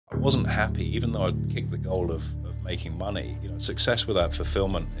wasn't happy, even though I'd kicked the goal of making money. Success without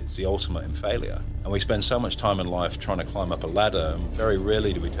fulfillment is the ultimate in failure. And we spend so much time in life trying to climb up a ladder, and very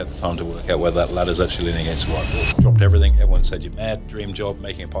rarely do we take the time to work out whether that ladder's actually leaning against the right wall. Dropped everything. Everyone said, you're mad, dream job,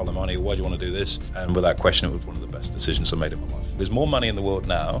 making a pile of money. Why do you want to do this? And without question, it was one of the best decisions I made in my life. There's more money in the world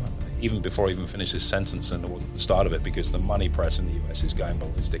now, even before I even finished this sentence, than there was at the start of it, because the money press in the US is going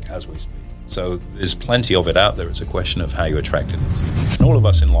ballistic as we speak. So there's plenty of it out there. It's a question of how you attract it into. And all of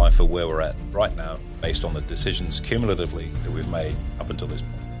us in life are where we're at right now based on the decisions cumulatively that we've made up until this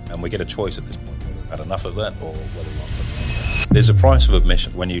point. And we get a choice at this point whether we've had enough of that or whether we want something else. There's a price of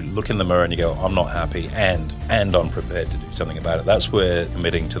admission. When you look in the mirror and you go, I'm not happy and I'm prepared to do something about it, that's where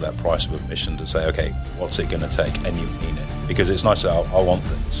committing to that price of admission to say, okay, what's it going to take? And you mean it. Because it's nice to say, I want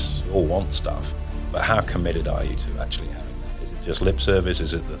this, you all want stuff, but how committed are you to actually having that? Is it just lip service?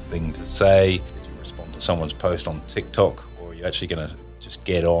 Is it the thing to say? Did you respond to someone's post on TikTok? Or are you actually going to just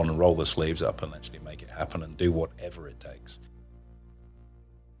get on and roll the sleeves up and actually make it happen and do whatever it takes?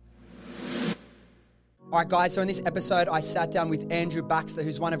 All right, guys, so in this episode, I sat down with Andrew Baxter,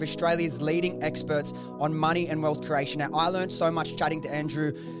 who's one of Australia's leading experts on money and wealth creation. Now, I learned so much chatting to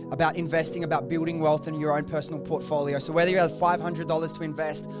Andrew about investing, about building wealth in your own personal portfolio. So whether you have $500 to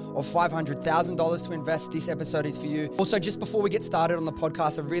invest or $500,000 to invest, this episode is for you. Also, just before we get started on the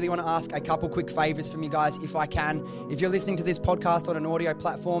podcast, I really want to ask a couple quick favors from you guys, if I can. If you're listening to this podcast on an audio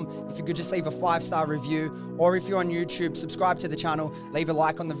platform, if you could just leave a 5-star review, or if you're on YouTube, subscribe to the channel, leave a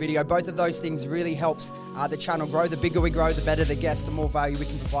like on the video. Both of those things really helps the channel grow. The bigger we grow, the better the guests, the more value we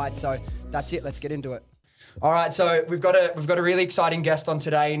can provide. So that's it. Let's get into it. All right, so we've got a really exciting guest on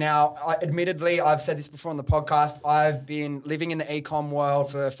today. Now, admittedly, I've said this before on the podcast, I've been living in the e-com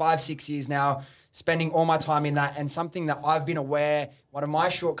world for 5-6 years now, spending all my time in that, and something that I've been aware, one of my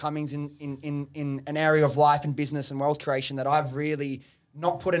shortcomings in an area of life and business and wealth creation that I've really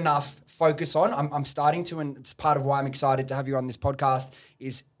not put enough focus on. I'm starting to, and it's part of why I'm excited to have you on this podcast,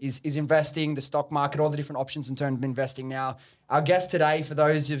 is investing, the stock market, all the different options in terms of investing. Now, our guest today, for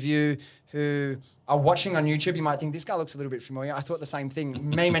those of you who are watching on YouTube, you might think this guy looks a little bit familiar. I thought the same thing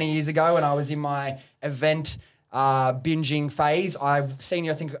many years ago when I was in my event binging phase. I've seen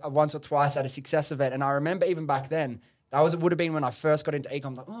you, I think, once or twice at a success event, and I remember even back then, it would have been when I first got into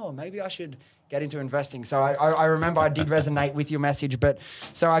e-com, like, oh, maybe I should get into investing. So I remember I did resonate with your message. But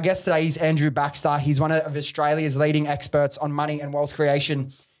so our guest today is Andrew Baxter. He's one of Australia's leading experts on money and wealth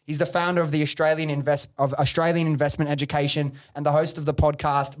creation. He's the founder of the Australian Investment Education and the host of the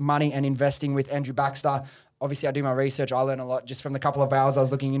podcast Money and Investing with Andrew Baxter. Obviously, I do my research. I learn a lot just from the couple of hours I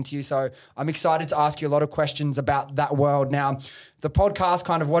was looking into you. So I'm excited to ask you a lot of questions about that world. Now, the podcast,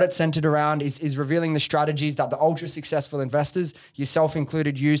 kind of what it's centered around is revealing the strategies that the ultra successful investors, yourself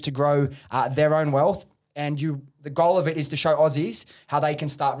included, use to grow their own wealth. And the goal of it is to show Aussies how they can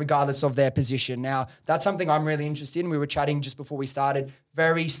start regardless of their position. Now, that's something I'm really interested in. We were chatting just before we started,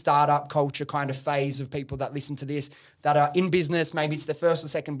 very startup culture kind of phase of people that listen to this, that are in business. Maybe it's their first or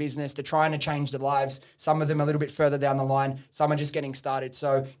second business. They're trying to change their lives. Some of them a little bit further down the line. Some are just getting started.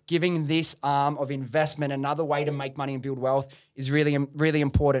 So giving this arm of investment another way to make money and build wealth is really, really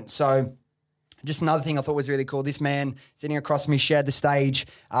important. So just another thing I thought was really cool. This man sitting across from me shared the stage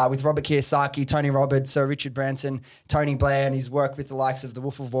with Robert Kiyosaki, Tony Robbins, Sir Richard Branson, Tony Blair, and he's worked with the likes of the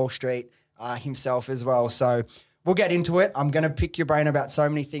Wolf of Wall Street himself as well. So we'll get into it. I'm going to pick your brain about so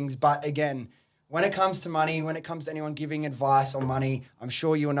many things. But again, when it comes to money, when it comes to anyone giving advice on money, I'm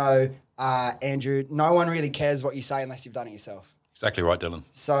sure you'll know, Andrew, no one really cares what you say unless you've done it yourself. Exactly right, Dylan.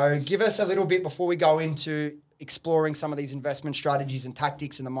 So give us a little bit before we go into exploring some of these investment strategies and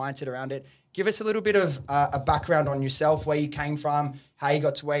tactics and the mindset around it. Give us a little bit of a background on yourself, where you came from, how you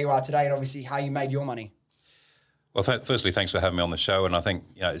got to where you are today, and obviously how you made your money. Well, firstly, thanks for having me on the show. And I think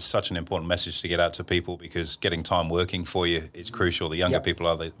it's such an important message to get out to people, because getting time working for you is crucial. The younger people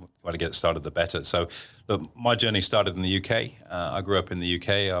are, the way to get started, the better. So look, my journey started in the UK. I grew up in the UK.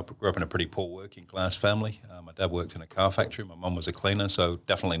 I grew up in a pretty poor working class family. My dad worked in a car factory. My mum was a cleaner, so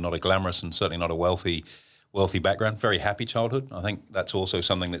definitely not a glamorous and certainly not a wealthy background. Very happy childhood. I think that's also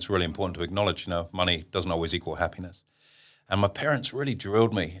something that's really important to acknowledge. Money doesn't always equal happiness. And my parents really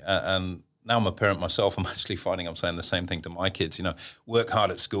drilled me. And now I'm a parent myself. I'm actually finding I'm saying the same thing to my kids. Work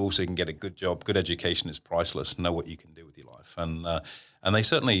hard at school so you can get a good job. Good education is priceless. Know what you can do with your life. And they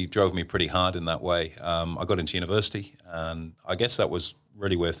certainly drove me pretty hard in that way. I got into university, and I guess that was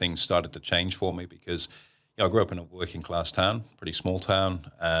really where things started to change for me, because I grew up in a working class town, pretty small town,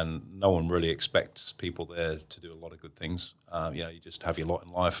 and no one really expects people there to do a lot of good things. You just have your lot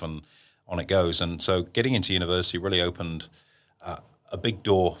in life and on it goes. And so getting into university really opened a big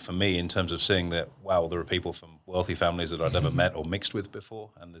door for me in terms of seeing that, wow, there are people from wealthy families that I'd never met or mixed with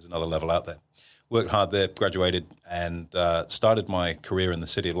before, and there's another level out there. Worked hard there, graduated, and started my career in the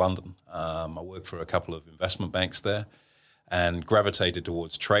City of London. I worked for a couple of investment banks there and gravitated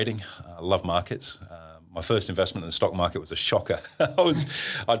towards trading. I love markets. My first investment in the stock market was a shocker.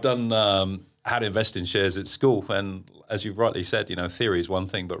 I'd done how to invest in shares at school, and as you rightly said, theory is one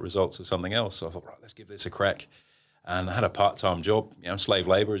thing, but results are something else. So I thought, right, let's give this a crack. And I had a part-time job, slave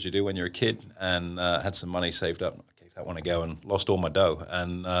labor as you do when you're a kid, and had some money saved up. I gave that one a go and lost all my dough.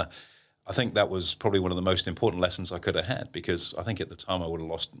 And I think that was probably one of the most important lessons I could have had, because I think at the time I would have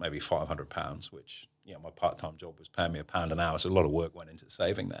lost maybe £500, which, my part-time job was paying me £1 an hour. So a lot of work went into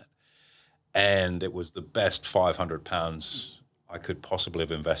saving that. And it was the best £500 I could possibly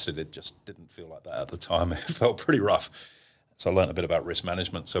have invested. It just didn't feel like that at the time. It felt pretty rough. So I learned a bit about risk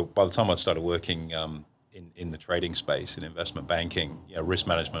management. So by the time I started working in the trading space, in investment banking, risk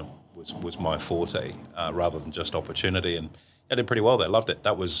management was my forte rather than just opportunity. And I did pretty well there, loved it.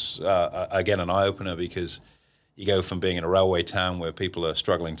 That was, again, an eye-opener, because you go from being in a railway town where people are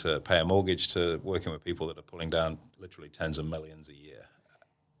struggling to pay a mortgage to working with people that are pulling down literally tens of millions a year.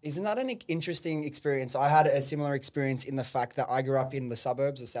 Isn't that an interesting experience? I had a similar experience in the fact that I grew up in the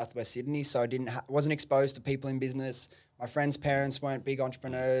suburbs of southwest Sydney, so I wasn't exposed to people in business. My friends' parents weren't big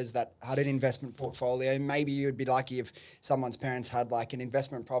entrepreneurs that had an investment portfolio. Maybe you'd be lucky if someone's parents had like an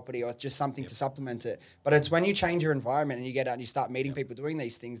investment property or just something to supplement it. But it's when you change your environment and you get out and you start meeting people doing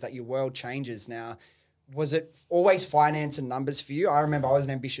these things that your world changes. Now, was it always finance and numbers for you? I remember I was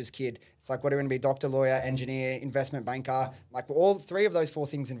an ambitious kid. It's like, what do you want to be? Doctor, lawyer, engineer, investment banker. Like, all three of those four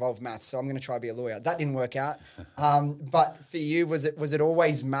things involve maths, so I'm going to try to be a lawyer. That didn't work out. But for you, was it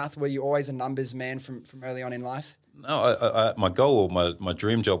always math? Were you always a numbers man from early on in life? No, my goal, my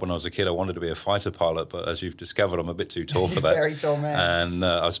dream job when I was a kid, I wanted to be a fighter pilot, but as you've discovered, I'm a bit too tall for that. Very tall man. And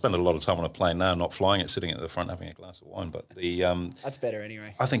I spend a lot of time on a plane now, not flying it, sitting at the front having a glass of wine. But that's better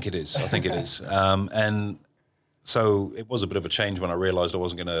anyway. I think it is. And so it was a bit of a change when I realised I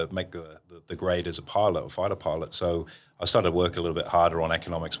wasn't going to make the grade as a pilot or fighter pilot. So I started working a little bit harder on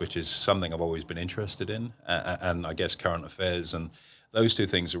economics, which is something I've always been interested in, and I guess current affairs. And those two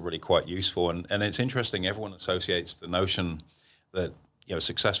things are really quite useful. And it's interesting, everyone associates the notion that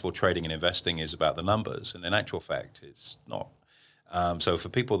successful trading and investing is about the numbers, and in actual fact, it's not. So for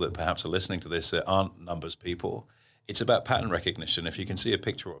people that perhaps are listening to this that aren't numbers people, it's about pattern recognition. If you can see a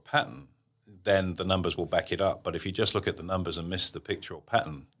picture or a pattern, then the numbers will back it up. But if you just look at the numbers and miss the picture or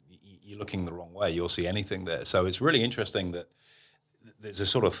pattern, you're looking the wrong way. You'll see anything there. So it's really interesting that there's a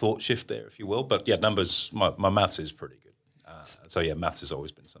sort of thought shift there, if you will. But yeah, numbers, my maths is pretty good. So yeah, maths has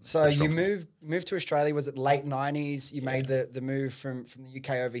always been something. So you moved to Australia, was it late 90s? You made the move from the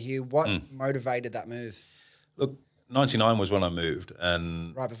UK over here. What motivated that move? Look, 99 was when I moved.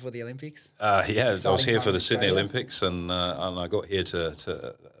 And right before the Olympics? Yeah, I was here for the Sydney Olympics, and I got here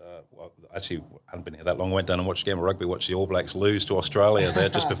to actually hadn't been here that long. Went down and watched a game of rugby, watched the All Blacks lose to Australia there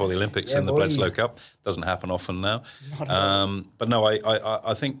just before the Olympics in the Bledisloe Cup. Doesn't happen often now. But no,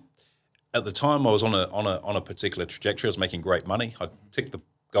 I think at the time I was on a particular trajectory. I was making great money. I ticked the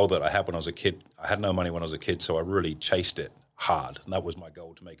goal that I had when I was a kid. I had no money when I was a kid, so I really chased it hard, and that was my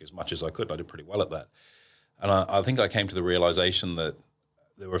goal, to make as much as I could. I did pretty well at that. And I think I came to the realization that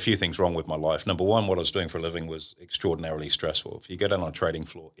there were a few things wrong with my life. Number one, what I was doing for a living was extraordinarily stressful. If you go down on a trading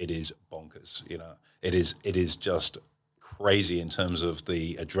floor, it is bonkers. It is just crazy in terms of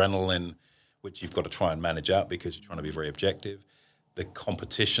the adrenaline, which you've got to try and manage out because you're trying to be very objective. The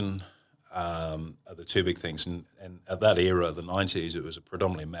competition are the two big things. And at that era, the 90s, it was a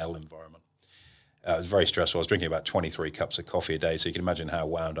predominantly male environment. It was very stressful. I was drinking about 23 cups of coffee a day, so you can imagine how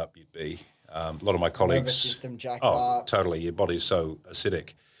wound up you'd be. A lot of my colleagues... Nervous system jacked up. Totally. Your body's so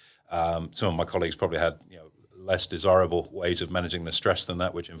acidic. Some of my colleagues probably had less desirable ways of managing the stress than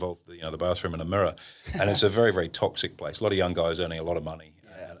that, which involved the bathroom and a mirror. And it's a very, very toxic place. A lot of young guys earning a lot of money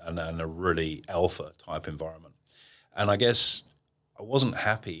and a really alpha type environment. And I guess I wasn't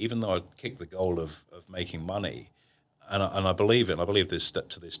happy, even though I'd kicked the goal of making money. And I believe it. And I believe this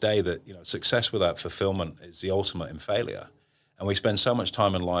to this day that success without fulfillment is the ultimate in failure. And we spend so much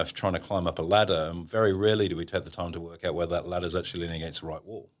time in life trying to climb up a ladder, and very rarely do we take the time to work out whether that ladder is actually leaning against the right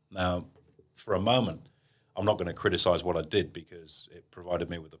wall. Now, for a moment, I'm not going to criticize what I did because it provided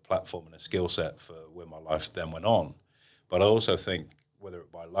me with a platform and a skill set for where my life then went on. But I also think, whether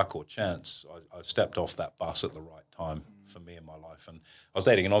by luck or chance, I stepped off that bus at the right time for me in my life. And I was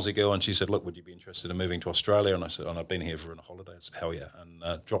dating an Aussie girl, and she said, look, would you be interested in moving to Australia? And I said, I've been here for a holiday. I said, hell yeah.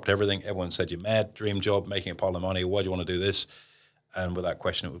 And dropped everything. Everyone said, you're mad, dream job, making a pile of money. Why do you want to do this? And without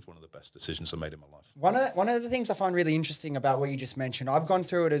question, it was one of the best decisions I made in my life. One of the things I find really interesting about what you just mentioned, I've gone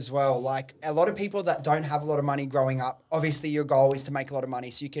through it as well. Like a lot of people that don't have a lot of money growing up, obviously your goal is to make a lot of money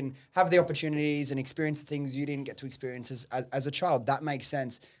so you can have the opportunities and experience the things you didn't get to experience as a child. That makes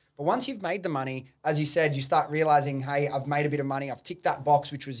sense. But once you've made the money, as you said, you start realizing, hey, I've made a bit of money. I've ticked that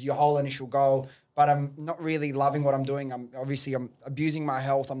box, which was your whole initial goal, but I'm not really loving what I'm doing. I'm abusing my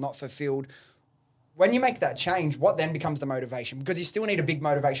health. I'm not fulfilled. When you make that change, what then becomes the motivation? Because you still need a big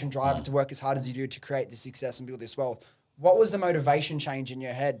motivation driver to work as hard as you do to create this success and build this wealth. What was the motivation change in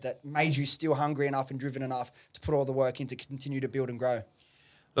your head that made you still hungry enough and driven enough to put all the work in to continue to build and grow?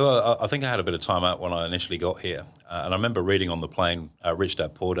 Well, I think I had a bit of time out when I initially got here. And I remember reading on the plane Rich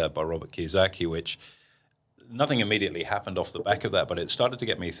Dad, Poor Dad by Robert Kiyosaki, which nothing immediately happened off the back of that, but it started to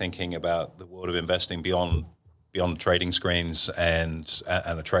get me thinking about the world of investing beyond trading screens and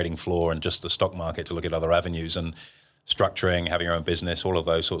a trading floor and just the stock market, to look at other avenues and structuring, having your own business, all of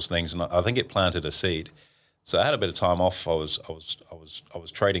those sorts of things. And I think it planted a seed. So I had a bit of time off. I was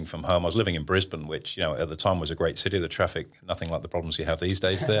trading from home. I was living in Brisbane, which at the time was a great city. The traffic, nothing like the problems you have these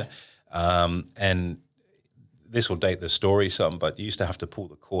days there. And this will date the story some, but you used to have to pull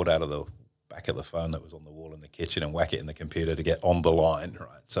the cord out of the back of the phone that was on the wall in the kitchen and whack it in the computer to get on the line,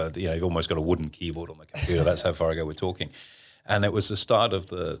 right? So, you've almost got a wooden keyboard on the computer. That's how far ago we're talking. And it was the start of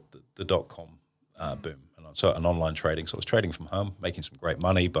the dot-com boom. And so an online trading. So I was trading from home, making some great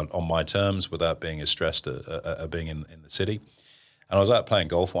money, but on my terms without being as stressed being in the city. And I was out playing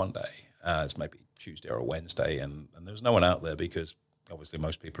golf one day. It's maybe Tuesday or Wednesday, and there was no one out there because obviously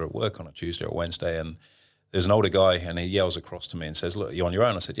most people are at work on a Tuesday or Wednesday, and there's an older guy, and he yells across to me and says, "Look, are you on your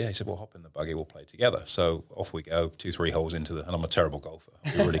own?" I said, "Yeah." He said, "Well, hop in the buggy, we'll play together." So off we go, 2-3 holes into and I'm a terrible golfer.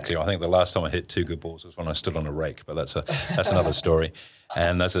 I'll be really clear. I think the last time I hit 2 good balls was when I stood on a rake, but that's another story.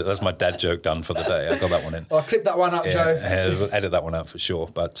 And that's my dad joke done for the day. I got that one in. I'll clip that one up, Joe. Edit that one out for sure.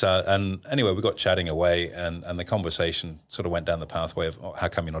 But and anyway, we got chatting away, and the conversation sort of went down the pathway of, "Oh, how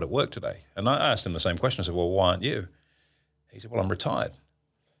come you're not at work today?" And I asked him the same question. I said, "Well, why aren't you?" He said, "Well, I'm retired."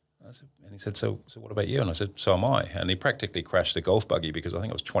 And he said, so what about you? And I said, "So am I." And he practically crashed the golf buggy because I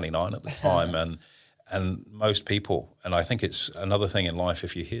think I was 29 at the time. And most people, and I think it's another thing in life,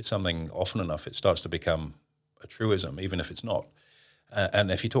 if you hear something often enough, it starts to become a truism, even if it's not.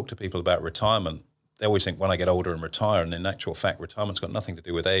 And if you talk to people about retirement, they always think, when I get older and retire. And in actual fact, retirement's got nothing to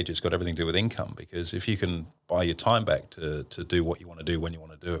do with age. It's got everything to do with income. Because if you can buy your time back to do what you want to do, when you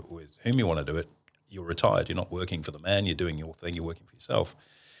want to do it, with whom you want to do it, you're retired. You're not working for the man. You're doing your thing. You're working for yourself.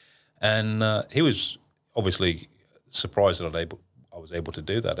 And he was obviously surprised that I was able to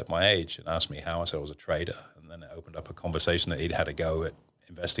do that at my age, and asked me how. I said I was a trader. And then it opened up a conversation that he'd had a go at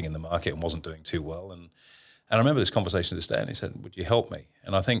investing in the market and wasn't doing too well. And I remember this conversation to this day, and he said, "Would you help me?"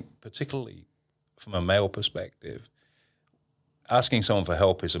 And I think particularly from a male perspective, asking someone for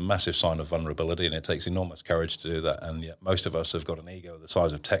help is a massive sign of vulnerability, and it takes enormous courage to do that. And yet most of us have got an ego the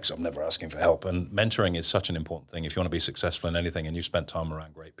size of Tex. I'm never asking for help. And mentoring is such an important thing. If you want to be successful in anything and you've spent time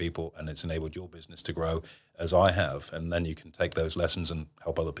around great people and it's enabled your business to grow, as I have, and then you can take those lessons and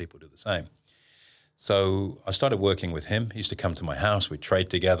help other people do the same. So I started working with him. He used to come to my house. We'd trade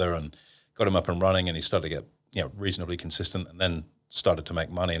together and got him up and running, and he started to get reasonably consistent, and then started to make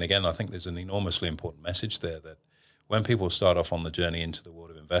money. And again, I think there's an enormously important message there that when people start off on the journey into the world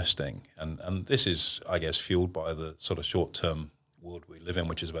of investing, and this is, I guess, fueled by the sort of short-term world we live in,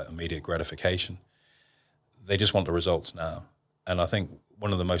 which is about immediate gratification, they just want the results now. And I think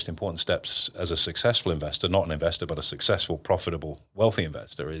one of the most important steps as a successful investor, not an investor, but a successful, profitable, wealthy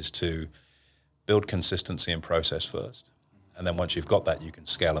investor, is to build consistency and process first. And then once you've got that, you can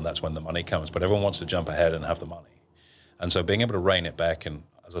scale, and that's when the money comes. But everyone wants to jump ahead and have the money. And so being able to rein it back, and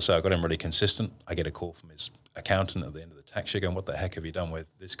as I say, I got him really consistent. I get a call from his accountant at the end of the tax year going, "What the heck have you done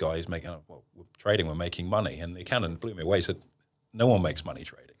with this guy? He's making, well, we're trading, we're making money." And the accountant blew me away. He said, "No one makes money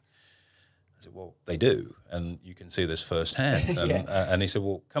trading." I said, "Well, they do, and you can see this firsthand." And, and he said,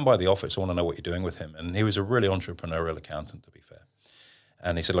 "Well, come by the office. I want to know what you're doing with him." And he was a really entrepreneurial accountant, to be fair.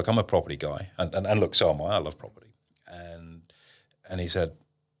 And he said, "Look, I'm a property guy, and look, so am I. I love property." And he said,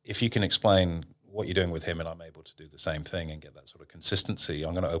 "If you can explain what you're doing with him and I'm able to do the same thing and get that sort of consistency,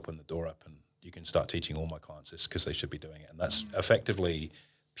 I'm going to open the door up and you can start teaching all my clients this, because they should be doing it." And that's effectively,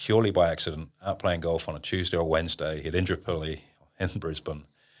 purely by accident, out playing golf on a Tuesday or Wednesday at Indooroopilly in Brisbane,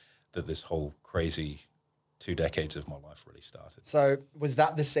 that this whole crazy 2 decades of my life really started. So was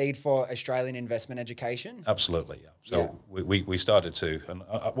that the seed for Australian investment education? Absolutely, yeah. So we started to, and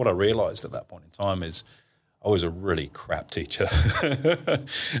what I realised at that point in time is I was a really crap teacher.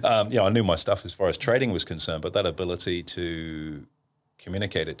 I knew my stuff as far as trading was concerned, but that ability to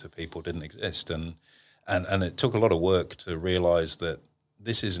communicate it to people didn't exist. And And it took a lot of work to realize that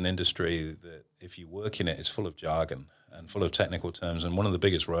this is an industry that if you work in it, it's full of jargon and full of technical terms. And one of the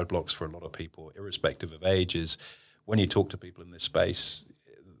biggest roadblocks for a lot of people, irrespective of age, is when you talk to people in this space,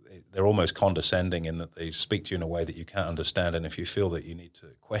 they're almost condescending in that they speak to you in a way that you can't understand. And if you feel that you need to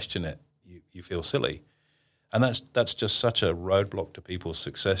question it, you feel silly. And that's just such a roadblock to people's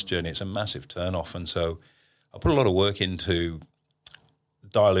success journey. It's a massive turnoff. And so I put a lot of work into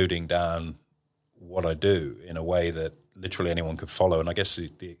diluting down what I do in a way that literally anyone could follow. And I guess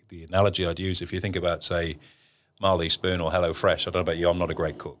the analogy I'd use, if you think about, say, Marley Spoon or HelloFresh, I don't know about you, I'm not a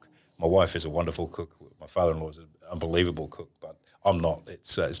great cook. My wife is a wonderful cook. My father-in-law is an unbelievable cook, but I'm not.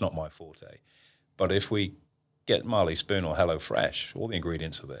 It's not my forte. But if we get Marley Spoon or HelloFresh, all the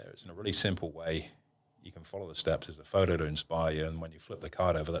ingredients are there. It's in a really simple way. You can follow the steps. There's a photo to inspire you, and when you flip the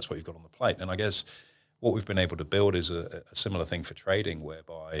card over, that's what you've got on the plate. And I guess what we've been able to build is a similar thing for trading,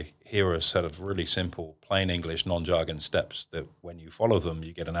 whereby here are a set of really simple, plain English, non-jargon steps that when you follow them,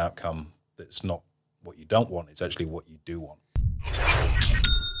 you get an outcome that's not what you don't want. It's actually what you do want.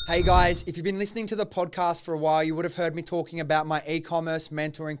 Hey guys, if you've been listening to the podcast for a while, you would have heard me talking about my e-commerce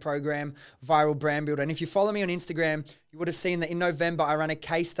mentoring program, Viral Brand Builder. And if you follow me on Instagram, you would have seen that in November, I ran a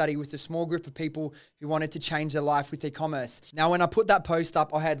case study with a small group of people who wanted to change their life with e-commerce. Now, when I put that post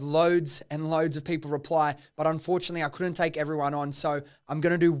up, I had loads and loads of people reply, but unfortunately, I couldn't take everyone on. So I'm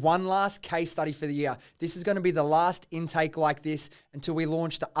going to do one last case study for the year. This is going to be the last intake like this until we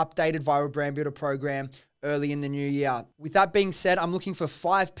launch the updated Viral Brand Builder program early in the new year. With that being said, I'm looking for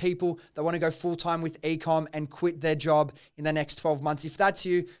 5 people that want to go full-time with e-com and quit their job in the next 12 months. If that's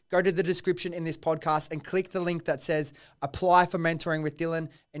you, go to the description in this podcast and click the link that says apply for mentoring with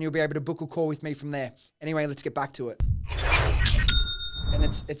Dylan, and you'll be able to book a call with me from there. Anyway, let's get back to it. And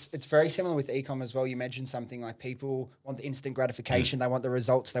it's very similar with e-com as well. You mentioned something like people want the instant gratification, they want the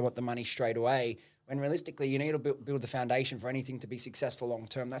results, they want the money straight away. When realistically, you need to build the foundation for anything to be successful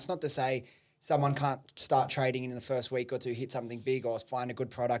long-term. That's not to say someone can't start trading in the first week or two, hit something big or find a good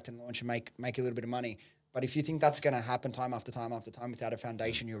product and launch and make a little bit of money. But if you think that's going to happen time after time after time without a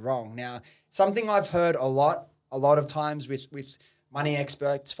foundation, you're wrong. Now, something I've heard a lot of times with money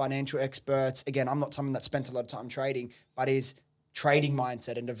experts, financial experts, again, I'm not someone that spent a lot of time trading, but is trading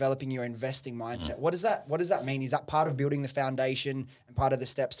mindset and developing your investing mindset. What does that mean? Is that part of building the foundation and part of the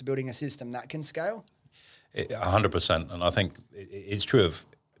steps to building a system that can scale? 100%. And I think it's true of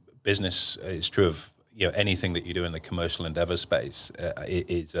business. It's true of anything that you do in the commercial endeavor space.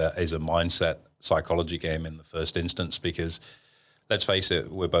 Is a mindset psychology game in the first instance, because let's face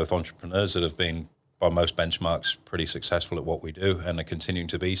it, we're both entrepreneurs that have been, by most benchmarks, pretty successful at what we do and are continuing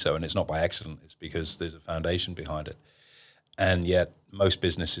to be so. And it's not by accident. It's because there's a foundation behind it. And yet most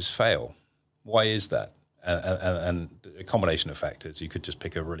businesses fail. Why is that? And a combination of factors. You could just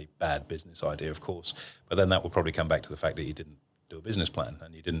pick a really bad business idea, of course, but then that will probably come back to the fact that you didn't do a business plan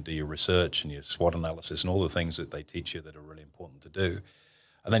and you didn't do your research and your SWOT analysis and all the things that they teach you that are really important to do.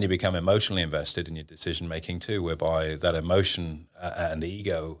 And then you become emotionally invested in your decision making too, whereby that emotion and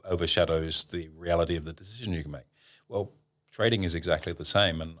ego overshadows the reality of the decision you can make. Well, trading is exactly the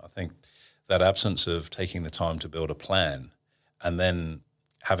same. And I think that absence of taking the time to build a plan and then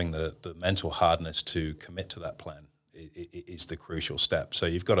having the mental hardness to commit to that plan is the crucial step. So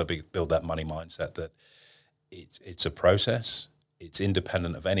you've got to build that money mindset that it's a process. It's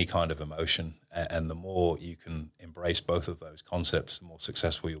independent of any kind of emotion, and the more you can embrace both of those concepts, the more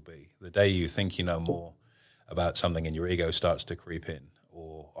successful you'll be. The day you think you know more about something and your ego starts to creep in,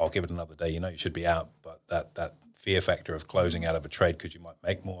 or I'll give it another day, you should be out, but that fear factor of closing out of a trade because you might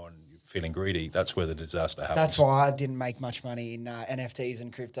make more and you're feeling greedy, that's where the disaster happens. That's why I didn't make much money in NFTs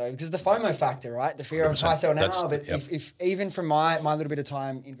and crypto, because the FOMO factor, right? The fear of high sell now. But if even from my little bit of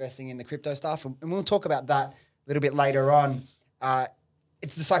time investing in the crypto stuff, and we'll talk about that a little bit later on,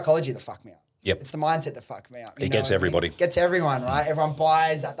 it's the psychology that fucked me up. Yep. It's the mindset that fucked me up. It gets everybody. It gets everyone, right? Everyone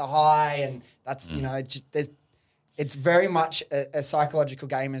buys at the high, and that's, it's very much a psychological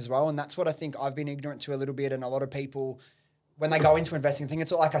game as well. And that's what I think I've been ignorant to a little bit. And a lot of people, when they go into investing, think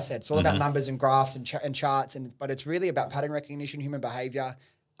it's all, like I said, it's all about numbers and graphs and charts. But it's really about pattern recognition, human behavior,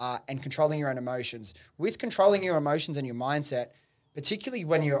 and controlling your own emotions. With controlling your emotions and your mindset, particularly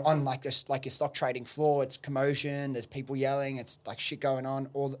when you're on like your stock trading floor, it's commotion, there's people yelling, it's like shit going on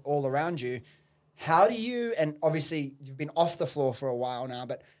all around you. How do you, and obviously you've been off the floor for a while now,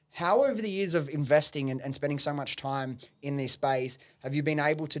 but how over the years of investing and spending so much time in this space, have you been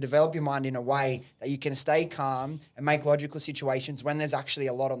able to develop your mind in a way that you can stay calm and make logical situations when there's actually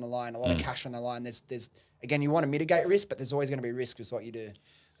a lot on the line, a lot of cash on the line? There's again, you want to mitigate risk, but there's always going to be risk with what you do.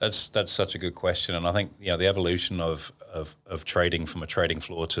 That's such a good question, and I think the evolution of trading from a trading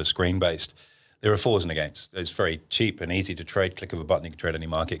floor to screen based, there are fours and against. It's very cheap and easy to trade. Click of a button, you can trade any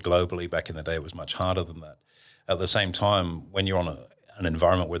market globally. Back in the day, it was much harder than that. At the same time, when you're on an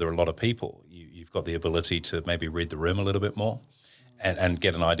environment where there are a lot of people, you've got the ability to maybe read the room a little bit more and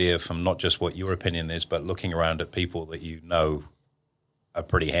get an idea from not just what your opinion is, but looking around at people that you know are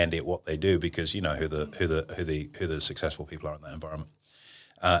pretty handy at what they do, because you know who the successful people are in that environment.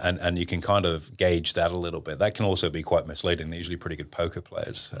 And you can kind of gauge that a little bit. That can also be quite misleading. They're usually pretty good poker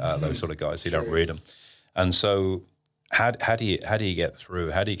players, those sort of guys. You don't read them. And so how do you get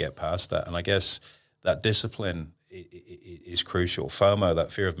through? How do you get past that? And I guess that discipline is crucial. FOMO,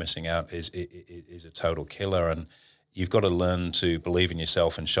 that fear of missing out, is a total killer. And you've got to learn to believe in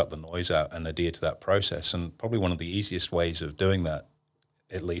yourself and shut the noise out and adhere to that process. And probably one of the easiest ways of doing that,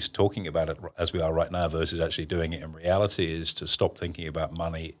 at least talking about it as we are right now versus actually doing it in reality, is to stop thinking about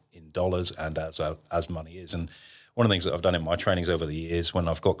money in dollars and as money is. And one of the things that I've done in my trainings over the years, when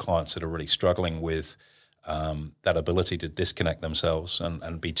I've got clients that are really struggling with that ability to disconnect themselves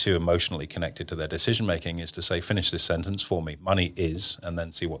and be too emotionally connected to their decision making, is to say, finish this sentence for me: money is, and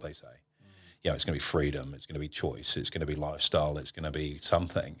then see what they say. It's going to be freedom, it's going to be choice, it's going to be lifestyle, it's going to be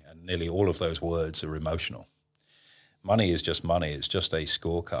something. And nearly all of those words are emotional. Money is just money. It's just a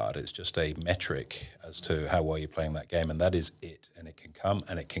scorecard. It's just a metric as to how well you're playing that game, and that is it. And it can come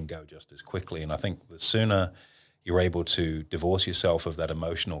and it can go just as quickly. And I think the sooner you're able to divorce yourself of that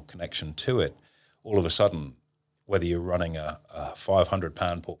emotional connection to it, all of a sudden, whether you're running a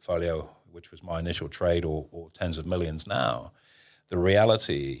 £500 portfolio, which was my initial trade, or tens of millions now, the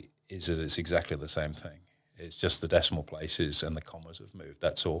reality is that it's exactly the same thing. It's just the decimal places and the commas have moved,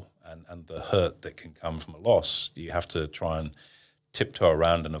 that's all. And the hurt that can come from a loss, you have to try and tiptoe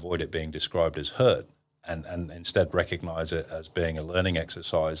around and avoid it being described as hurt, and instead recognize it as being a learning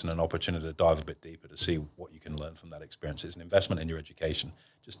exercise and an opportunity to dive a bit deeper to see what you can learn from that experience. It's an investment in your education.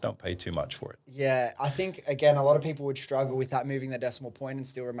 Just don't pay too much for it. Yeah, I think, again, a lot of people would struggle with that, moving the decimal point and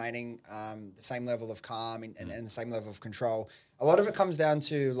still remaining the same level of calm and the same level of control. A lot of it comes down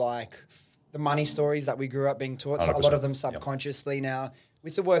to, like, the money stories that we grew up being taught. So a lot of them subconsciously. Yep. Now,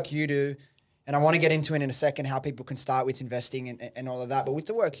 with the work you do, and I want to get into it in a second, how people can start with investing and all of that. But with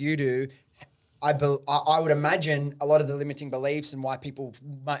the work you do, I would imagine a lot of the limiting beliefs and why people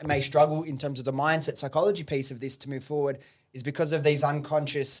may struggle in terms of the mindset psychology piece of this to move forward is because of these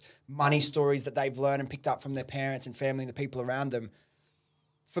unconscious money stories that they've learned and picked up from their parents and family and the people around them.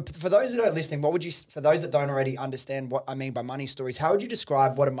 For those that are listening, for those that don't already understand what I mean by money stories, how would you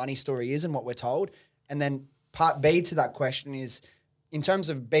describe what a money story is and what we're told? And then part B to that question is, in terms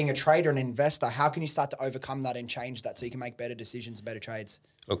of being a trader and investor, how can you start to overcome that and change that so you can make better decisions and better trades?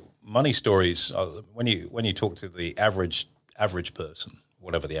 Look, money stories, when you talk to the average person,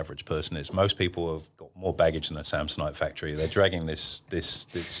 whatever the average person is, most people have got more baggage than a Samsonite factory. They're dragging this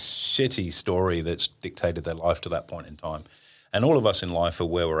shitty story that's dictated their life to that point in time. And all of us in life are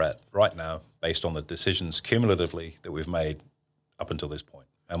where we're at right now based on the decisions cumulatively that we've made up until this point.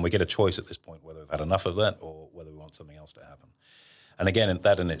 And we get a choice at this point whether we've had enough of that or whether we want something else to happen. And again,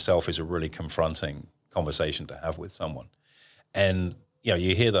 that in itself is a really confronting conversation to have with someone. And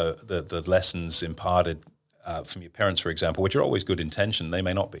you hear the lessons imparted from your parents, for example, which are always good intention. They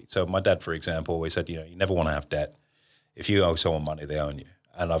may not be. So my dad, for example, always said, you never want to have debt. If you owe someone money, they own you.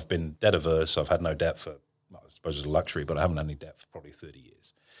 And I've been debt averse. I've had no debt for, I suppose it's a luxury, but I haven't had any debt for probably 30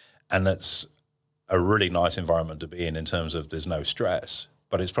 years. And that's a really nice environment to be in terms of there's no stress.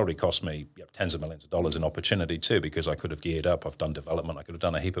 But it's probably cost me tens of millions of dollars in opportunity too, because I could have geared up. I've done development. I could have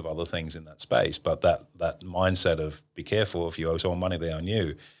done a heap of other things in that space. But that mindset of be careful, if you owe someone money, they own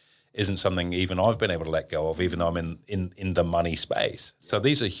you, isn't something even I've been able to let go of, even though I'm in the money space. So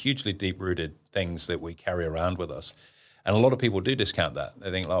these are hugely deep-rooted things that we carry around with us. And a lot of people do discount that.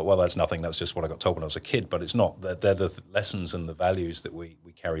 They think, well, that's nothing. That's just what I got told when I was a kid. But it's not. They're the lessons and the values that we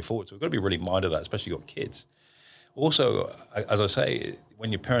carry forward. So we've got to be really minded of that, especially you've got kids. Also, as I say,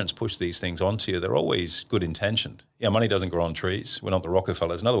 when your parents push these things onto you, they're always good intentioned. Money doesn't grow on trees. We're not the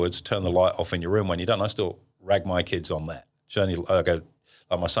Rockefellers. In other words, turn the light off in your room when you're done. I still rag my kids on that. I go,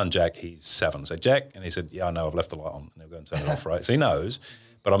 like my son Jack, he's 7. I said, Jack, and he said, yeah, I know, I've left the light on. And he'll go and turn it off, right? So he knows.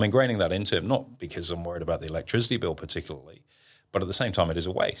 But I'm ingraining that into him, not because I'm worried about the electricity bill particularly, but at the same time, it is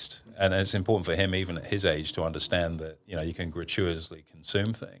a waste. And it's important for him, even at his age, to understand that, you can gratuitously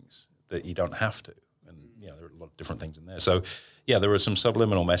consume things that you don't have to. And, there are a lot of different things in there. So, there are some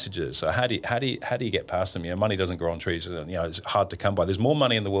subliminal messages. So how do you get past them? Money doesn't grow on trees. It's hard to come by. There's more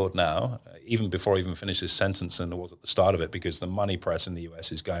money in the world now, even before I even finish this sentence, than there was at the start of it, because the money press in the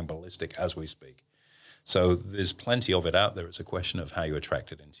US is going ballistic as we speak. So there's plenty of it out there. It's a question of how you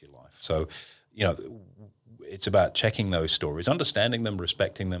attract it into your life. So, it's about checking those stories, understanding them,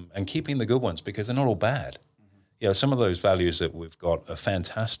 respecting them, and keeping the good ones because they're not all bad. Some of those values that we've got are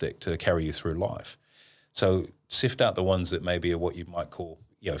fantastic to carry you through life. So sift out the ones that maybe are what you might call,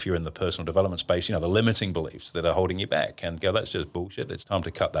 if you're in the personal development space, the limiting beliefs that are holding you back, and go, that's just bullshit. It's time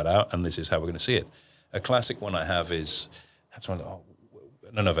to cut that out, and this is how we're going to see it. A classic one I have is,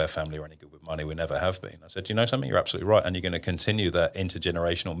 none of our family are any good with money. We never have been. I said, you know something? You're absolutely right. And you're going to continue that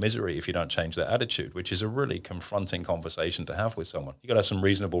intergenerational misery if you don't change that attitude, which is a really confronting conversation to have with someone. You got to have some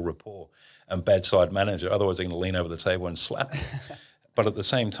reasonable rapport and bedside manager. Otherwise, they're going to lean over the table and slap you. But at the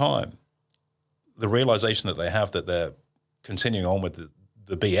same time, the realization that they have that they're continuing on with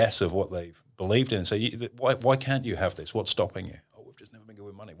the BS of what they've believed in. So why can't you have this? What's stopping you? Oh, we've just never been good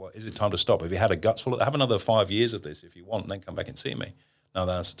with money. Is it time to stop? Have you had a guts full? Have another 5 years of this if you want, and then come back and see me. No,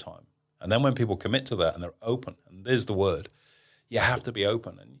 that's the time. And then when people commit to that and they're open, and there's the word, you have to be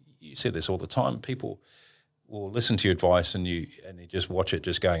open. And you see this all the time. People will listen to your advice and you just watch it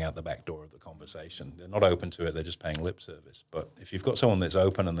just going out the back door of the conversation. They're not open to it. They're just paying lip service. But if you've got someone that's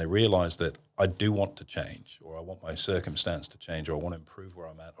open and they realize that I do want to change, or I want my circumstance to change, or I want to improve where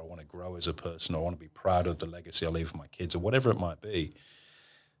I'm at, or I want to grow as a person, or I want to be proud of the legacy I leave for my kids, or whatever it might be,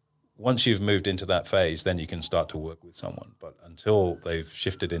 once you've moved into that phase, then you can start to work with someone. But until they've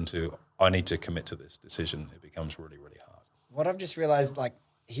shifted into, I need to commit to this decision, it becomes really, really hard. What I've just realized,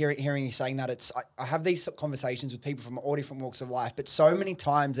 hearing you saying that, I have these conversations with people from all different walks of life, but so many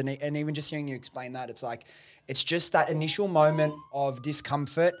times, and even just hearing you explain that, it's just that initial moment of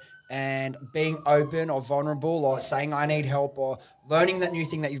discomfort and being open or vulnerable or saying I need help or learning that new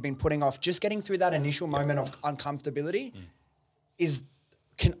thing that you've been putting off, just getting through that initial moment of uncomfortability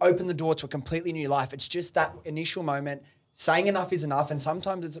can open the door to a completely new life. It's just that initial moment. Saying enough is enough. And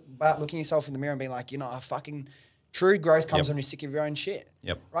sometimes it's about looking yourself in the mirror and being like, true growth comes when you're sick of your own shit.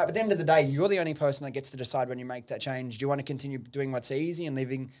 Yep. Right? But at the end of the day, you're the only person that gets to decide when you make that change. Do you want to continue doing what's easy and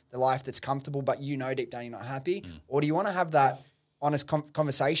living the life that's comfortable, but deep down you're not happy? Or do you want to have that honest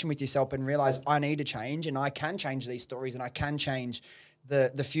conversation with yourself and realize I need to change and I can change these stories and I can change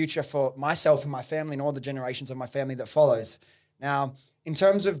the future for myself and my family and all the generations of my family that follows. Now, in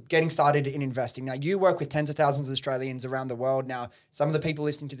terms of getting started in investing, now you work with tens of thousands of Australians around the world. Now, some of the people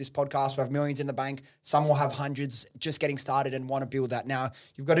listening to this podcast will have millions in the bank. Some will have hundreds just getting started and want to build that. Now,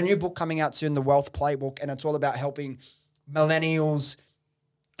 you've got a new book coming out soon, The Wealth Playbook, and it's all about helping millennials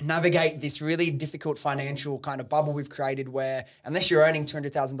navigate this really difficult financial kind of bubble we've created where unless you're earning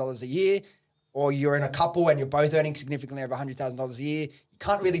 $200,000 a year or you're in a couple and you're both earning significantly over $100,000 a year, you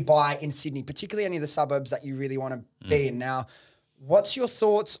can't really buy in Sydney, particularly any of the suburbs that you really want to be in. Now, what's your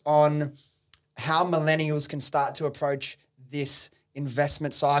thoughts on how millennials can start to approach this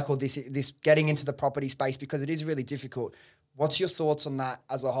investment cycle, this getting into the property space, because it is really difficult? What's your thoughts on that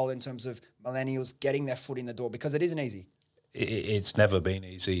as a whole in terms of millennials getting their foot in the door? Because it isn't easy. It's never been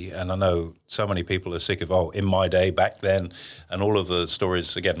easy. And I know so many people are sick of, in my day, back then, and all of the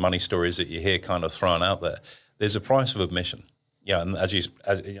stories, again, money stories that you hear kind of thrown out there. There's a price of admission. Yeah, and as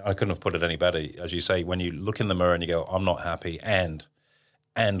I couldn't have put it any better. As you say, when you look in the mirror and you go, I'm not happy and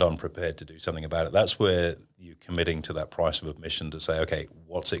I'm prepared to do something about it, that's where you're committing to that price of admission to say, okay,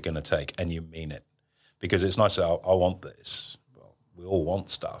 what's it going to take? And you mean it. Because it's nice to say, I want this. Well, we all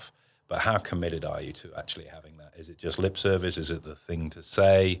want stuff. But how committed are you to actually having that? Is it just lip service? Is it the thing to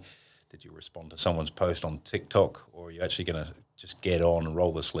say? Did you respond to someone's post on TikTok? Or are you actually going to just get on and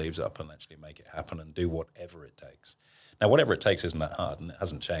roll the sleeves up and actually make it happen and do whatever it takes? Now, whatever it takes isn't that hard, and it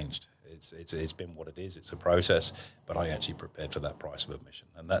hasn't changed. It's been what it is. It's a process, but I actually prepared for that price of admission,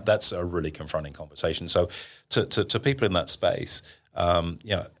 and that's a really confronting conversation. So, to people in that space,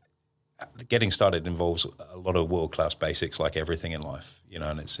 getting started involves a lot of world-class basics, like everything in life.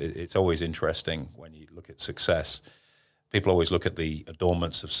 And it's always interesting when you look at success. People always look at the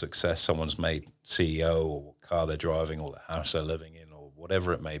adornments of success someone's made, CEO, or what car they're driving, or the house they're living in, or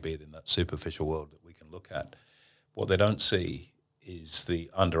whatever it may be in that superficial world that we can look at. What they don't see is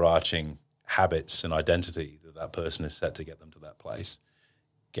the underarching habits and identity that person has set to get them to that place.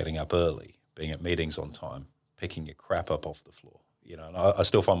 Getting up early, being at meetings on time, picking your crap up off the floor. And I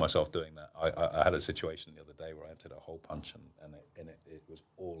still find myself doing that. I had a situation the other day where I entered a hole punch and it was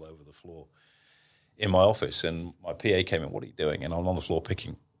all over the floor in my office. And my PA came in, what are you doing? And I'm on the floor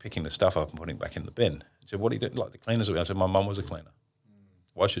picking the stuff up and putting it back in the bin. He said, what are you doing? Like the cleaners? I said, my mum was a cleaner.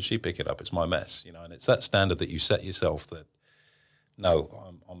 Why should she pick it up? It's my mess, And it's that standard that you set yourself that,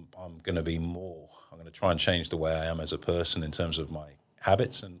 no, I'm going to be more. I'm going to try and change the way I am as a person in terms of my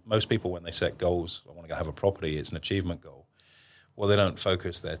habits. And most people, when they set goals, I want to go have a property, it's an achievement goal. What they don't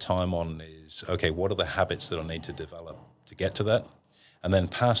focus their time on is, okay, what are the habits that I need to develop to get to that? And then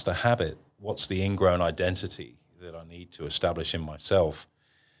past the habit, what's the ingrown identity that I need to establish in myself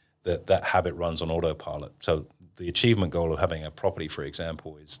that habit runs on autopilot. So the achievement goal of having a property, for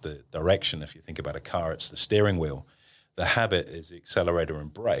example, is the direction. If you think about a car, it's the steering wheel. The habit is the accelerator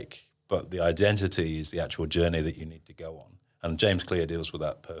and brake, but the identity is the actual journey that you need to go on. And James Clear deals with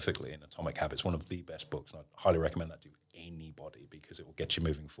that perfectly in Atomic Habits, one of the best books, and I highly recommend that to anybody because it will get you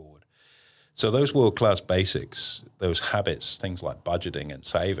moving forward. So those world-class basics, those habits, things like budgeting and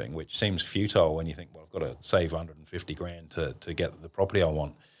saving, which seems futile when you think, well, I've got to save 150 grand to get the property I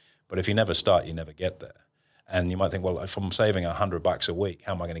want. But if you never start, you never get there. And you might think, well, if I'm saving $100 a week,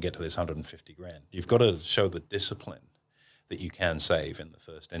 how am I going to get to this 150 grand? You've got to show the discipline that you can save in the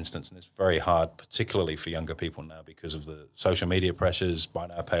first instance. And it's very hard, particularly for younger people now because of the social media pressures, buy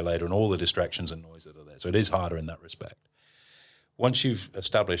now, pay later, and all the distractions and noise that are there. So it is harder in that respect. Once you've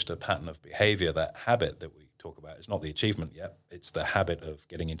established a pattern of behavior, that habit that we talk about is not the achievement yet. It's the habit of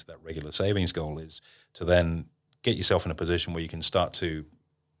getting into that regular savings goal is to then get yourself in a position where you can start to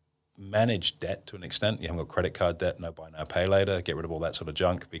manage debt to an extent. You haven't got credit card debt, no buy now, pay later, get rid of all that sort of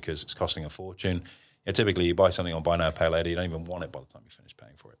junk because it's costing a fortune. Typically you buy something on buy now, pay later, you don't even want it by the time you finish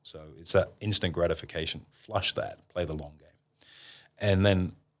paying for it. So it's that instant gratification. Flush that, play the long game. And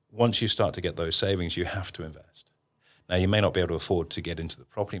then once you start to get those savings, you have to invest. Now, you may not be able to afford to get into the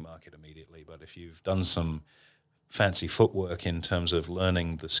property market immediately, but if you've done some fancy footwork in terms of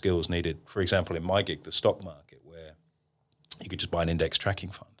learning the skills needed, for example, in my gig, the stock market, where you could just buy an index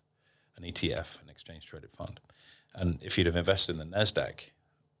tracking fund, an ETF, an exchange-traded fund. And if you'd have invested in the NASDAQ,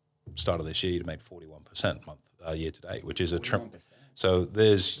 start of this year, you'd have made 41% year to date, which is a so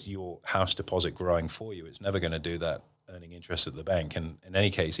there's your house deposit growing for you. It's never going to do that earning interest at the bank. And in any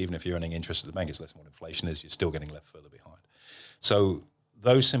case, even if you're earning interest at the bank, it's less than what inflation is, you're still getting left further behind. So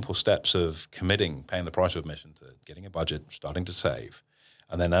those simple steps of committing, paying the price of admission to getting a budget, starting to save,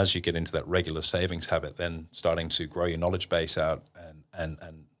 and then as you get into that regular savings habit, then starting to grow your knowledge base out and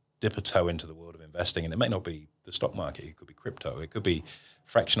dip a toe into the world of investing. And it may not be the stock market, it could be crypto, it could be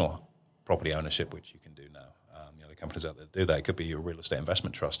fractional property ownership, which you can do now. Companies out there do that. It could be your real estate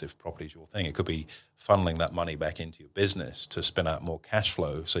investment trust if property is your thing. It could be funneling that money back into your business to spin out more cash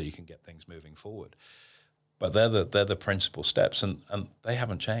flow so you can get things moving forward. But they're the principal steps, and they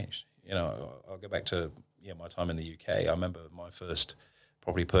haven't changed. I'll go back to my time in the UK. I remember my first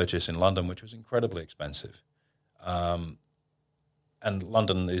property purchase in London, which was incredibly expensive. And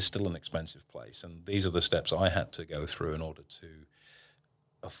London is still an expensive place, and these are the steps I had to go through in order to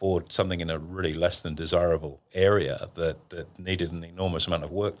afford something in a really less than desirable area that needed an enormous amount of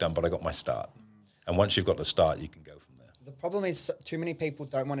work done, but I got my start. And once you've got the start, you can go from there. The problem is too many people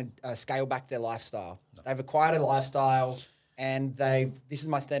don't want to scale back their lifestyle. No. They've acquired a lifestyle and this is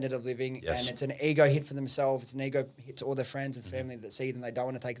my standard of living, yes. And it's an ego hit for themselves. It's an ego hit to all their friends and family that see them. They don't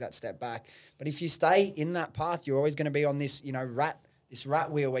want to take that step back. But if you stay in that path, you're always going to be on this,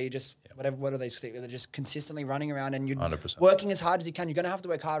 rat wheel where you just, what are these things? They're just consistently running around and you're 100%. Working as hard as you can. You're going to have to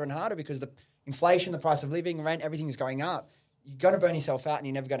work harder and harder because the inflation, the price of living, rent, everything is going up. You're going to burn yourself out and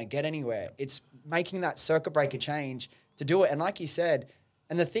you're never going to get anywhere. It's making that circuit breaker change to do it. And like you said,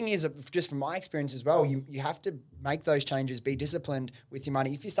 and the thing is, just from my experience as well, you have to make those changes, be disciplined with your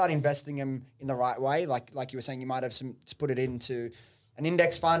money. If you start investing them in the right way, like you were saying, you might have to put it into an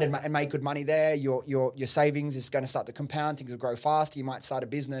index fund and make good money there. Your savings is going to start to compound. Things will grow faster. You might start a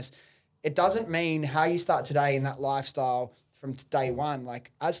business. It doesn't mean how you start today in that lifestyle from day one.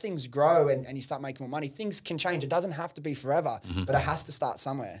 Like as things grow and you start making more money, things can change. It doesn't have to be forever, but it has to start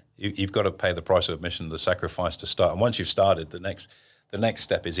somewhere. You've got to pay the price of admission, the sacrifice to start. And once you've started, the next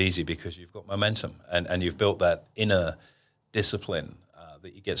step is easy because you've got momentum and you've built that inner discipline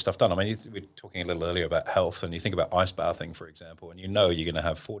that you get stuff done. I mean, we were talking a little earlier about health, and you think about ice bathing, for example, and you're going to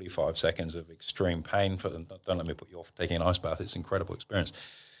have 45 seconds of extreme pain. Don't let me put you off taking an ice bath. It's an incredible experience.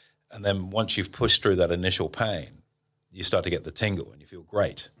 And then once you've pushed through that initial pain, you start to get the tingle and you feel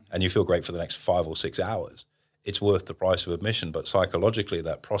great. And you feel great for the next 5 or 6 hours. It's worth the price of admission, but psychologically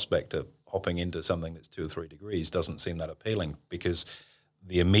that prospect of hopping into something that's 2 or 3 degrees doesn't seem that appealing because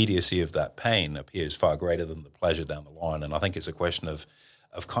the immediacy of that pain appears far greater than the pleasure down the line. And I think it's a question of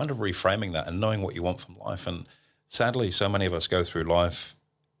kind of reframing that and knowing what you want from life. And sadly, so many of us go through life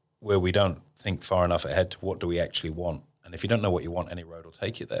where we don't think far enough ahead to what do we actually want. And if you don't know what you want, any road will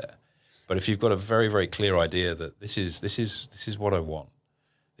take you there. But if you've got a very, very clear idea that this is what I want,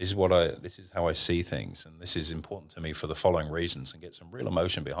 this is how I see things, and this is important to me for the following reasons, and get some real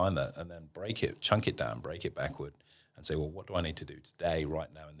emotion behind that, and then break it, chunk it down, break it backward, and say, well, what do I need to do today, right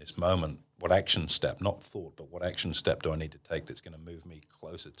now, in this moment? What action step, not thought, but what action step do I need to take that's going to move me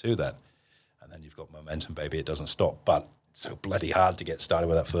closer to that? And then you've got momentum, baby. It doesn't stop. But so bloody hard to get started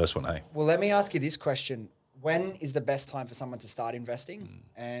with that first one, hey? Well, let me ask you this question. When is the best time for someone to start investing?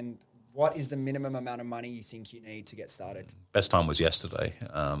 And what is the minimum amount of money you think you need to get started? Best time was yesterday.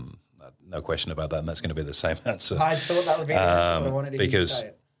 No question about that, and that's going to be the same answer. I thought that would be the answer, but I wanted to hear you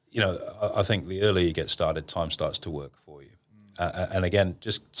say it. I think the earlier you get started, time starts to work for you. And again,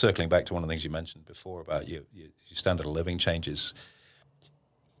 just circling back to one of the things you mentioned before about your standard of living changes.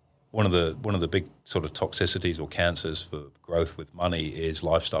 One of the big sort of toxicities or cancers for growth with money is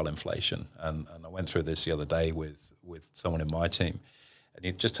lifestyle inflation. And I went through this the other day with someone in my team, and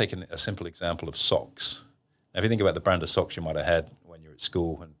you've just taken a simple example of socks. Now, if you think about the brand of socks you might have had when you were at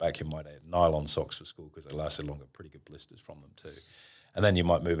school, and back you might have had nylon socks for school because they lasted longer, pretty good blisters from them too. And then you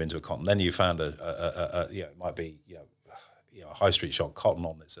might move into a cotton. Then you found it might be a high street shop, Cotton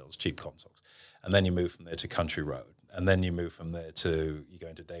On, that sells cheap cotton socks. And then you move from there to Country Road. And then you move from there to, you go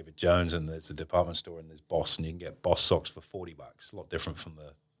into David Jones, and there's a department store, and there's Boss, and you can get Boss socks for $40, a lot different from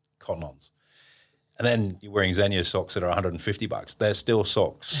the Cotton Ons. And then you're wearing Xenia socks that are $150. They're still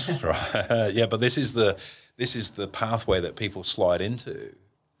socks, right? Yeah, but this is the pathway that people slide into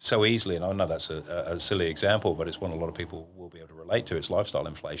so easily. And I know that's a silly example, but it's one a lot of people will be able to relate to. It's lifestyle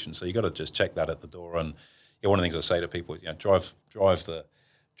inflation. So you got to just check that at the door. And one of the things I say to people is,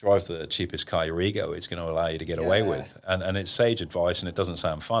 drive the cheapest car your ego is going to allow you to get away with. And it's sage advice, and it doesn't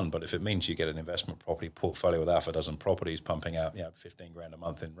sound fun, but if it means you get an investment property portfolio with half a dozen properties pumping out $15,000 a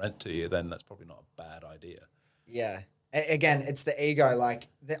month in rent to you, then that's probably not a bad idea. Yeah. Again, it's the ego.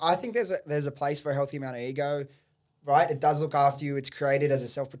 I think there's a place for a healthy amount of ego, right? It does look after you. It's created as a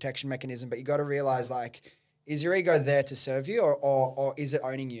self-protection mechanism, but you got to realize, is your ego there to serve you, or is it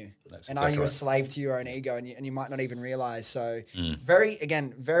owning you? That's and exactly are you a slave to your own ego, and you might not even realize? So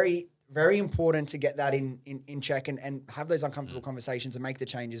very, very important to get that in check and have those uncomfortable conversations and make the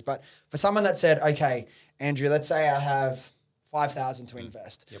changes. But for someone that said, okay, Andrew, let's say I have $5,000 to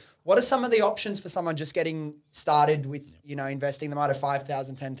invest. Yep. What are some of the options for someone just getting started with, investing? They might have $5,000,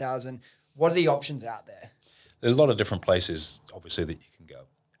 $10,000. What are the options out there? There's a lot of different places, obviously, that you can go.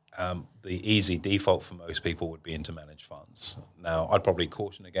 The easy default for most people would be into managed funds. Now, I'd probably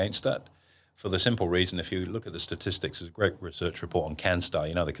caution against that for the simple reason, if you look at the statistics, there's a great research report on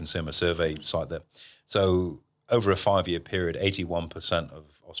CanStar, the consumer survey site there. So over a 5-year period, 81%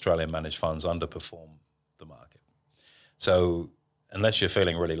 of Australian managed funds underperform the market. So unless you're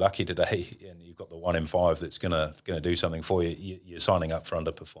feeling really lucky today and you've got the 1 in 5 that's gonna do something for you, you're signing up for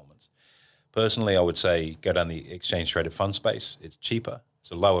underperformance. Personally, I would say go down the exchange-traded fund space. It's cheaper. It's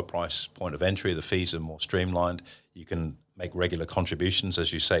a lower price point of entry. The fees are more streamlined. You can make regular contributions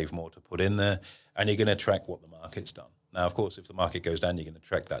as you save more to put in there, and you're going to track what the market's done. Now, of course, if the market goes down, you're going to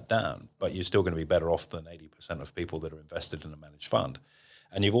track that down, but you're still going to be better off than 80% of people that are invested in a managed fund.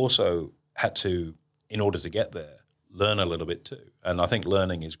 And you've also had to, in order to get there, learn a little bit too. And I think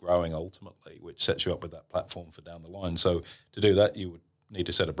learning is growing ultimately, which sets you up with that platform for down the line. So to do that, you would need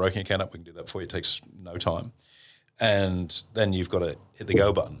to set a broking account up. We can do that for you. It takes no time. And then you've got to hit the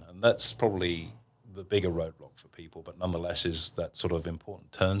go button. And that's probably the bigger roadblock for people, but nonetheless is that sort of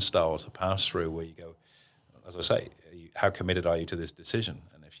important turnstile to pass through where you go, as I say, how committed are you to this decision?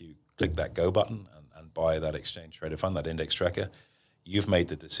 And if you click that go button and buy that exchange traded fund, that index tracker, you've made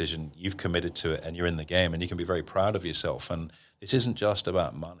the decision, you've committed to it, and you're in the game, and you can be very proud of yourself. And this isn't just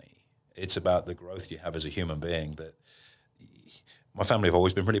about money. It's about the growth you have as a human being. That my family have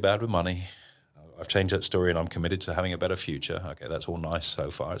always been pretty bad with money. I've changed that story, and I'm committed to having a better future. Okay, that's all nice so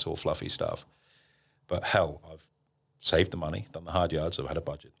far. It's all fluffy stuff. But hell, I've saved the money, done the hard yards, I've had a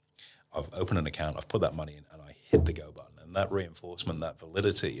budget. I've opened an account, I've put that money in, and I hit the go button. And that reinforcement, that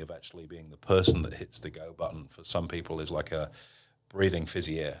validity of actually being the person that hits the go button for some people is like a breathing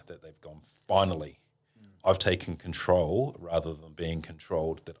fizzy air that they've gone, finally, I've taken control rather than being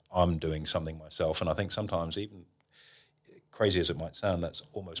controlled, that I'm doing something myself. And I think sometimes, even crazy as it might sound, that's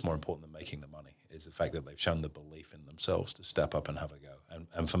almost more important than making the money, is the fact that they've shown the belief in themselves to step up and have a go.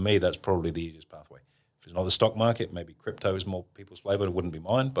 And for me, that's probably the easiest pathway. If it's not the stock market, maybe crypto is more people's flavor. It wouldn't be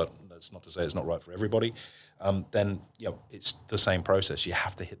mine, but that's not to say it's not right for everybody. Then it's the same process. You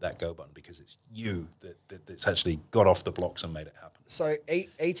have to hit that go button because it's you that's actually got off the blocks and made it happen. So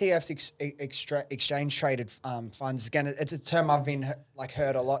ETFs, exchange traded funds. Again, it's a term I've been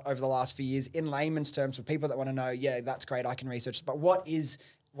heard a lot over the last few years. In layman's terms, for people that want to know, that's great, I can research. But what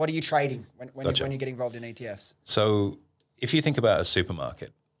are you trading when you get involved in ETFs? So if you think about a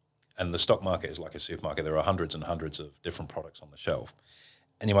supermarket, and the stock market is like a supermarket, there are hundreds and hundreds of different products on the shelf.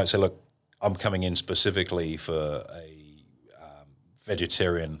 And you might say, look, I'm coming in specifically for a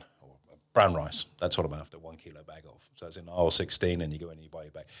vegetarian or a brown rice. That's what I'm after, 1 kilo bag of. So it's in aisle 16 and you go in and you buy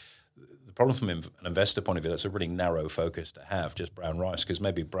your bag. The problem from an investor point of view, that's a really narrow focus to have, just brown rice, because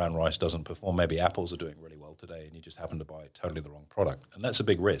maybe brown rice doesn't perform. Maybe apples are doing really well today and you just happen to buy totally the wrong product. And that's a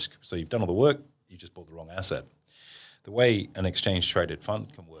big risk. So you've done all the work, you just bought the wrong asset. The way an exchange-traded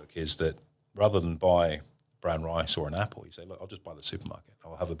fund can work is that rather than buy brown rice or an apple, you say, look, I'll just buy the supermarket.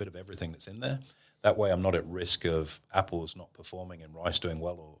 I'll have a bit of everything that's in there. That way I'm not at risk of apples not performing and rice doing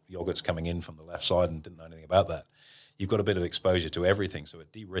well or yogurt's coming in from the left side and didn't know anything about that. You've got a bit of exposure to everything, so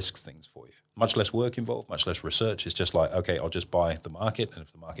it de-risks things for you. Much less work involved, much less research. It's just like, okay, I'll just buy the market, and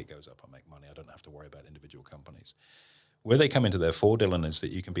if the market goes up, I make money. I don't have to worry about individual companies. Where they come into their fore, Dylan, is that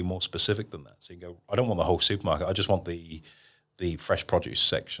you can be more specific than that. So you can go, I don't want the whole supermarket. I just want the fresh produce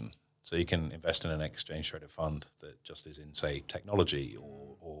section. So you can invest in an exchange-traded fund that just is in, say, technology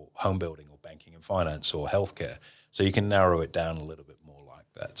or home building or banking and finance or healthcare. So you can narrow it down a little bit more like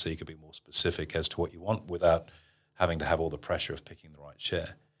that. So you can be more specific as to what you want without having to have all the pressure of picking the right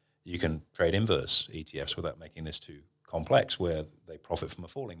share. You can trade inverse ETFs without making this too complex, where they profit from a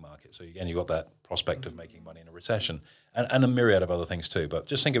falling market. So again, you've got that prospect of making money in a recession and a myriad of other things too. But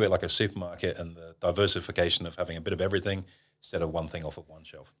just think of it like a supermarket and the diversification of having a bit of everything instead of one thing off of one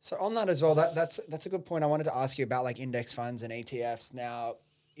shelf. So on that as well, that's a good point. I wanted to ask you about like index funds and ETFs. Now,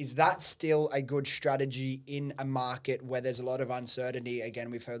 is that still a good strategy in a market where there's a lot of uncertainty?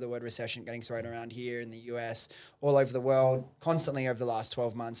 Again, we've heard the word recession getting thrown around here in the US, all over the world, constantly over the last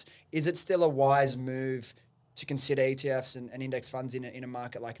 12 months. Is it still a wise move to consider ETFs and index funds in a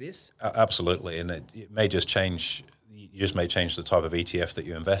market like this? Absolutely, and it may just change. You just may change the type of ETF that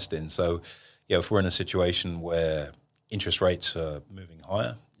you invest in. So, yeah, if we're in a situation where interest rates are moving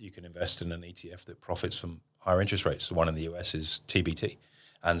higher, you can invest in an ETF that profits from higher interest rates. The one in the US is TBT.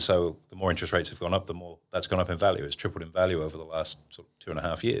 And so the more interest rates have gone up, the more that's gone up in value. It's tripled in value over the last sort of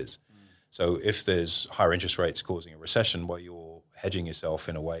 2.5 years. So if there's higher interest rates causing a recession, well, you're hedging yourself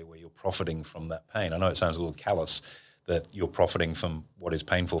in a way where you're profiting from that pain. I know it sounds a little callous that you're profiting from what is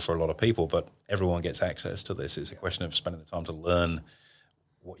painful for a lot of people, but everyone gets access to this. It's a question of spending the time to learn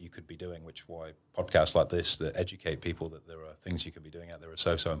what you could be doing, which is why podcasts like this that educate people that there are things you could be doing out there are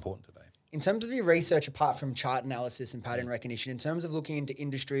so important today. In terms of your research, apart from chart analysis and pattern recognition, in terms of looking into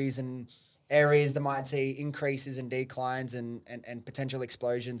industries and areas that might see increases and declines and potential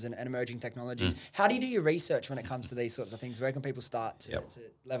explosions and emerging technologies, how do you do your research when it comes to these sorts of things? Where can people start to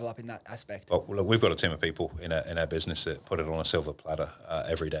level up in that aspect? Well, look, we've got a team of people in our business that put it on a silver platter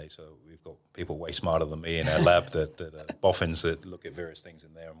every day. So we've got people way smarter than me in our lab that are boffins that look at various things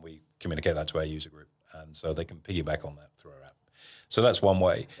in there, and we communicate that to our user group. And so they can piggyback on that through our app. So that's one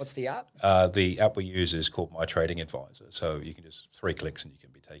way. What's the app? The app we use is called My Trading Advisor. So you can just 3 clicks and you can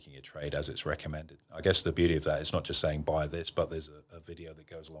be taking a trade as it's recommended. I guess the beauty of that is not just saying buy this, but there's a video that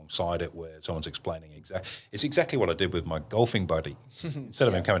goes alongside it where someone's explaining it's exactly what I did with my golfing buddy. Instead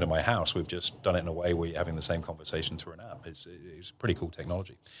of him coming to my house, we've just done it in a way where you're having the same conversation through an app. It's pretty cool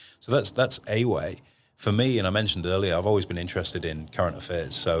technology. So that's a way. For me, and I mentioned earlier, I've always been interested in current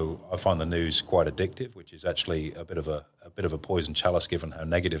affairs, so I find the news quite addictive, which is actually a bit of a poison chalice given how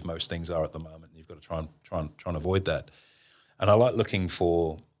negative most things are at the moment. You've got to try and avoid that. And I like looking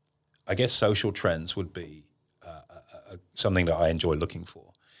for, I guess, social trends would be something that I enjoy looking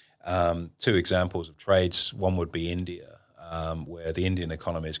for. 2 examples of trades. One would be India, where the Indian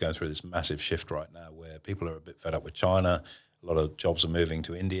economy is going through this massive shift right now, where people are a bit fed up with China. A lot of jobs are moving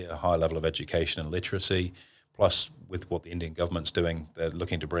to India, high level of education and literacy. Plus, with what the Indian government's doing, they're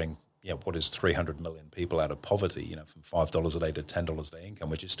looking to bring what is 300 million people out of poverty, from $5 a day to $10 a day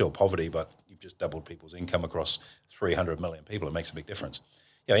income, which is still poverty, but you've just doubled people's income across 300 million people. It makes a big difference.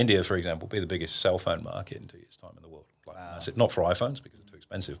 India, for example, will be the biggest cell phone market in 2 years' time in the world. Massive. Not for iPhones because they're too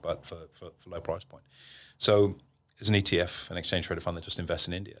expensive, but for low price point. So there's an ETF, an exchange-traded fund that just invests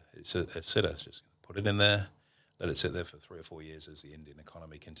in India. It's a sitter. Just put it in there. Let it sit there for 3 or 4 years as the Indian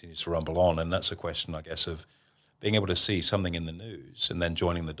economy continues to rumble on. And that's a question, I guess, of being able to see something in the news and then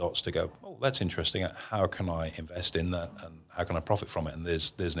joining the dots to go, oh, that's interesting. How can I invest in that and how can I profit from it? And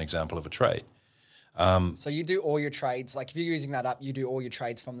there's an example of a trade. So you do all your trades, like if you're using that app, you do all your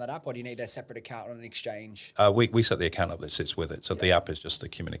trades from that app, or do you need a separate account on an exchange? We set the account up that sits with it. So the app is just the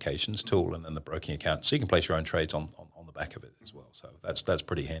communications tool and then the broking account. So you can place your own trades on the back of it as well. So that's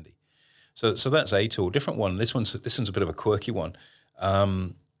pretty handy. So that's a tool. Different one. This one's a bit of a quirky one.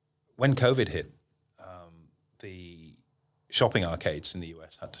 When COVID hit, the shopping arcades in the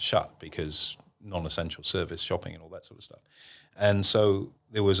US had to shut because non-essential service shopping and all that sort of stuff. And so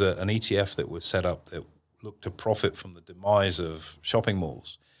there was an ETF that was set up that looked to profit from the demise of shopping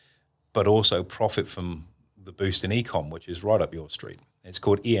malls, but also profit from the boost in e-com, which is right up your street. It's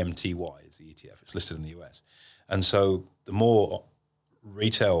called EMTY, is the ETF. It's listed in the US. And so the more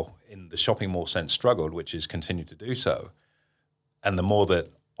retail in the shopping mall sense struggled, which is continued to do so, and the more that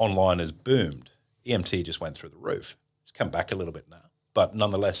online has boomed, EMT just went through the roof. It's come back a little bit now. But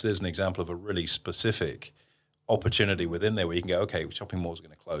nonetheless, there's an example of a really specific opportunity within there where you can go, okay, shopping malls are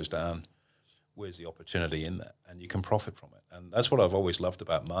going to close down. Where's the opportunity in that? And you can profit from it. And that's what I've always loved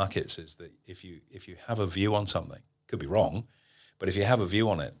about markets is that if you have a view on something, could be wrong, but if you have a view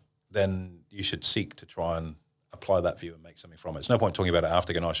on it, then you should seek to try and apply that view and make something from it. It's no point talking about it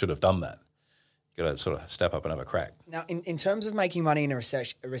after going, I should have done that. You've got to sort of step up and have a crack. Now, in terms of making money in a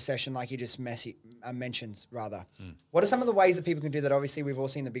recession like you just mentioned, what are some of the ways that people can do that? Obviously, we've all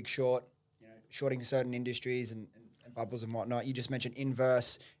seen The Big Short, shorting certain industries and bubbles and whatnot. You just mentioned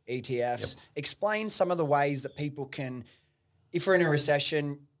inverse ETFs. Yep. Explain some of the ways that people can, if we're in a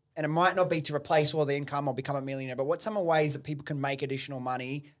recession, and it might not be to replace all the income or become a millionaire, but what's some of the ways that people can make additional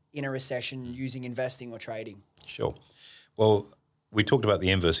money in a recession using investing or trading? Sure. Well, we talked about the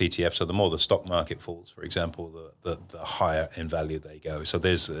inverse ETF. So the more the stock market falls, for example, the higher in value they go. So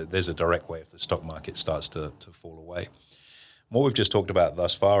there's a direct way if the stock market starts to fall away. What we've just talked about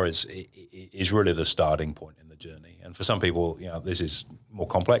thus far is really the starting point in the journey. And for some people, this is more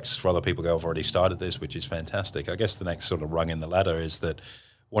complex. For other people, I've already started this, which is fantastic. I guess the next sort of rung in the ladder is that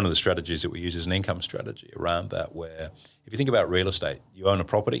one of the strategies that we use is an income strategy around that, where if you think about real estate, you own a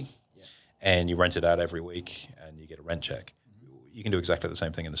property and you rent it out every week and you get a rent check. You can do exactly the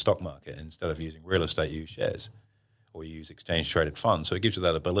same thing in the stock market. Instead of using real estate, you use shares or you use exchange-traded funds. So it gives you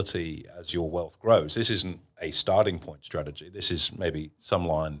that ability as your wealth grows. This isn't a starting point strategy. This is maybe some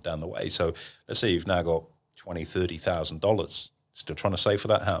line down the way. So let's say you've now got $20,000, $30,000 still trying to save for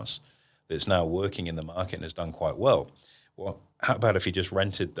that house that's now working in the market and has done quite well. Well, how about if you just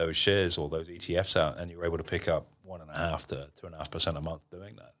rented those shares or those ETFs out and you were able to pick up 1.5% to 2.5% a month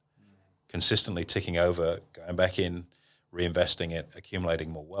doing that? Consistently ticking over, going back in, reinvesting it, accumulating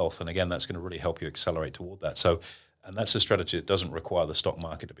more wealth. And again, that's going to really help you accelerate toward that. So, and that's a strategy that doesn't require the stock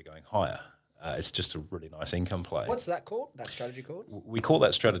market to be going higher. It's just a really nice income play. What's that called? That strategy called? We call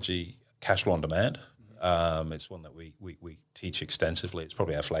that strategy cash flow on demand. It's one that we teach extensively. It's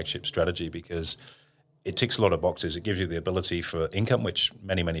probably our flagship strategy because it ticks a lot of boxes. It gives you the ability for income, which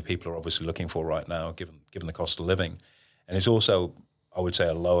many people are obviously looking for right now, given the cost of living. And it's also, I would say,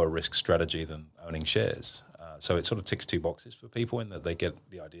 a lower risk strategy than owning shares. So it sort of ticks two boxes for people in that they get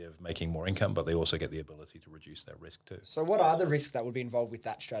the idea of making more income, but they also get the ability to reduce their risk too. So what are the risks that would be involved with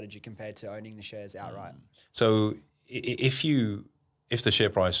that strategy compared to owning the shares outright? So if the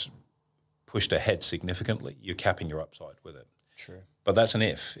share price pushed ahead significantly, you're capping your upside with it. True. But that's an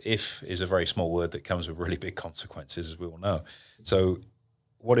if. If is a very small word that comes with really big consequences, as we all know. So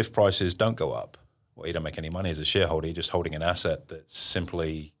what if prices don't go up? Well, you don't make any money as a shareholder. You're just holding an asset that's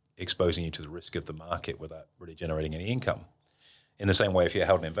simply exposing you to the risk of the market without really generating any income. In the same way, if you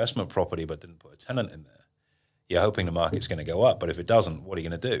held an investment property but didn't put a tenant in there, you're hoping the market's going to go up. But if it doesn't, what are you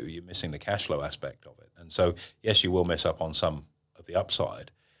going to do? You're missing the cash flow aspect of it. And so, yes, you will miss up on some of the upside,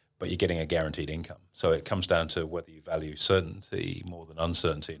 but you're getting a guaranteed income. So it comes down to whether you value certainty more than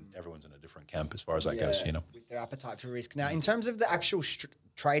uncertainty. And everyone's in a different camp as far as that goes, with their appetite for risk. Now, in terms of the actual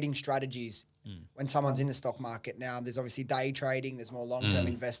trading strategies, when someone's in the stock market now, there's obviously day trading, there's more long-term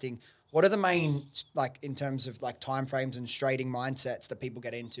investing. What are the main, in terms of timeframes and trading mindsets that people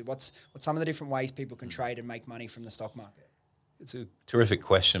get into? What's some of the different ways people can trade and make money from the stock market? It's a terrific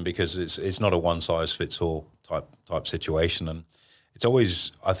question because it's not a one-size-fits-all type situation. And it's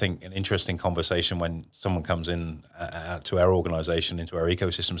always, I think, an interesting conversation when someone comes in to our organization, into our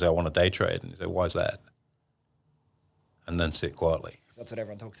ecosystem, say, I want to day trade. And you say, why is that? And then sit quietly. That's what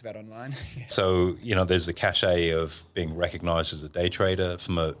everyone talks about online. So, there's the cachet of being recognized as a day trader.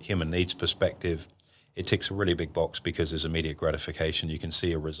 From a human needs perspective, it ticks a really big box because there's immediate gratification. You can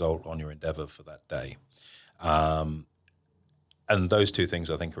see a result on your endeavor for that day. And those two things,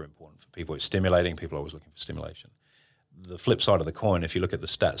 I think, are important for people. It's stimulating. People are always looking for stimulation. The flip side of the coin, if you look at the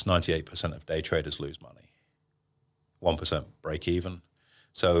stats, 98% of day traders lose money. 1% break even.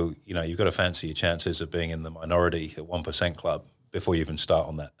 So, you've got to fancy your chances of being in the minority, the 1% club, before you even start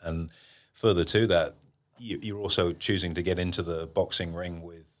on that. And further to that, you're also choosing to get into the boxing ring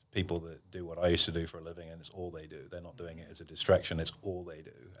with people that do what I used to do for a living, and it's all they do. They're not doing it as a distraction. It's all they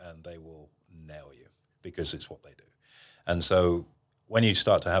do, and they will nail you because it's what they do. And so when you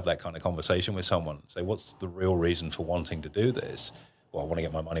start to have that kind of conversation with someone, say, what's the real reason for wanting to do this? Well, I want to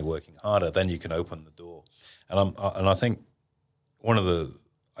get my money working harder. Then you can open the door. And I think one of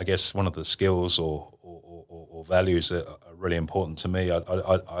the skills or values that are really important to me,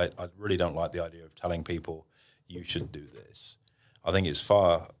 I really don't like the idea of telling people you should do this. I think it's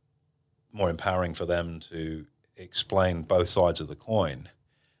far more empowering for them to explain both sides of the coin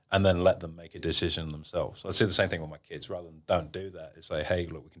and then let them make a decision themselves. I see the same thing with my kids. Rather than don't do that, it's say, hey,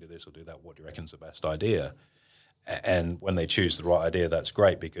 look, we can do this or do that. What do you reckon is the best idea? And when they choose the right idea, that's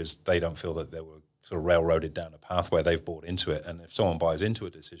great because they don't feel that they were sort of railroaded down a pathway. They've bought into it. And if someone buys into a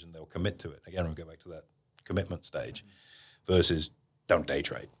decision, they'll commit to it. Again, we'll go back to that commitment stage versus don't day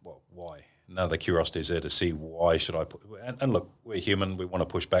trade. Well, why? Now the curiosity is there to see why should I put – and look, we're human. We want to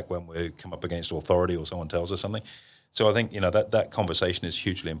push back when we come up against authority or someone tells us something. So I think, that conversation is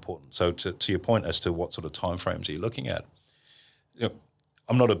hugely important. So to your point as to what sort of timeframes are you looking at,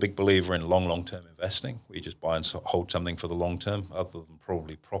 I'm not a big believer in long-term investing. We just buy and hold something for the long term, other than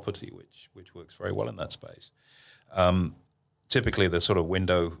probably property, which works very well in that space. Typically, the sort of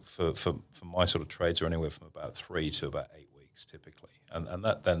window for my sort of trades are anywhere from about 3 to about 8 weeks, typically. And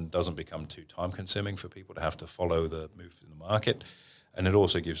that then doesn't become too time-consuming for people to have to follow the move in the market. And it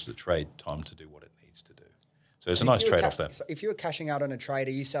also gives the trade time to do what it needs to do. So it's a nice trade-off there. So if you were cashing out on a trade,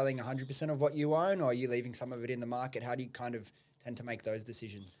 are you selling 100% of what you own, or are you leaving some of it in the market? How do you kind of tend to make those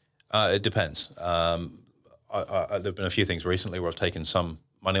decisions? It depends. There have been a few things recently where I've taken some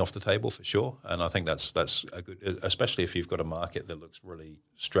money off the table for sure, and I think that's a good, especially if you've got a market that looks really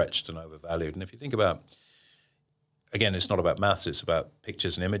stretched and overvalued. And if you think about, again, it's not about maths, it's about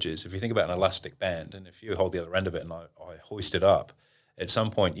pictures and images. If you think about an elastic band, and if you hold the other end of it and I hoist it up, at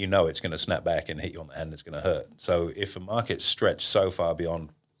some point it's going to snap back and hit you on the hand, it's going to hurt. So if a market's stretched so far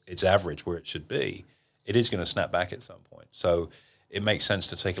beyond its average where it should be, it is going to snap back at some point. So it makes sense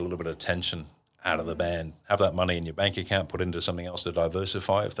to take a little bit of tension out of the band, have that money in your bank account, put into something else to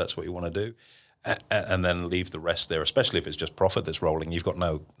diversify if that's what you want to do, and then leave the rest there, especially if it's just profit that's rolling. You've got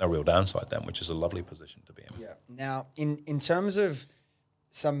no real downside then, which is a lovely position to be in. Yeah. Now, in terms of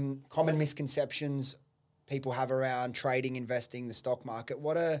some common misconceptions people have around trading, investing, the stock market,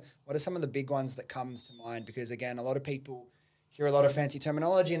 what are some of the big ones that comes to mind? Because, again, a lot of people hear a lot of fancy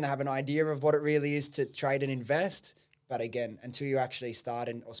terminology and they have an idea of what it really is to trade and invest. But, again, until you actually start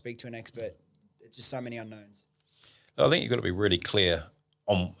or speak to an expert, there's just so many unknowns. I think you've got to be really clear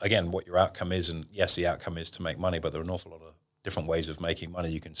on, again, what your outcome is. And, yes, the outcome is to make money, but there are an awful lot of different ways of making money.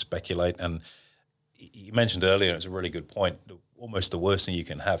 You can speculate. And you mentioned earlier, it's a really good point, almost the worst thing you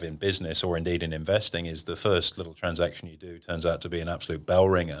can have in business or indeed in investing is the first little transaction you do turns out to be an absolute bell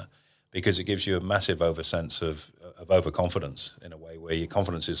ringer, because it gives you a massive sense of overconfidence in a way where your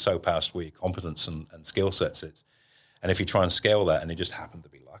confidence is so past where your competence and skill sets is. And if you try and scale that and you just happen to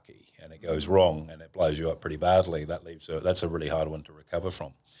be lucky and it goes wrong and it blows you up pretty badly, that's a really hard one to recover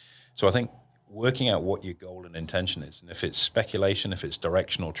from. So I think working out what your goal and intention is, and if it's speculation, if it's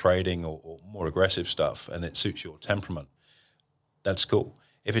directional trading or more aggressive stuff and it suits your temperament, that's cool.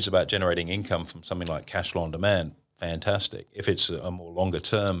 If it's about generating income from something like cash flow on demand, fantastic. If it's a more longer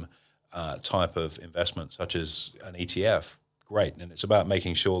term type of investment, such as an ETF, great. And it's about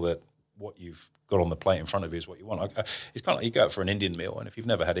making sure that what you've got on the plate in front of you is what you want. It's kind of like you go out for an Indian meal, and if you've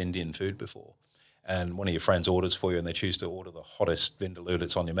never had Indian food before, and one of your friends orders for you and they choose to order the hottest vindaloo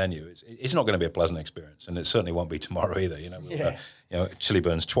that's on your menu, it's not going to be a pleasant experience, and it certainly won't be tomorrow either. Chili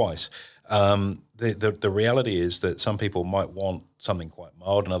burns twice. The reality is that some people might want something quite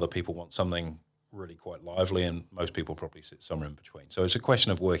mild and other people want something really quite lively, and most people probably sit somewhere in between. So it's a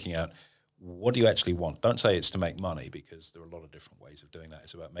question of working out, what do you actually want? Don't say it's to make money, because there are a lot of different ways of doing that.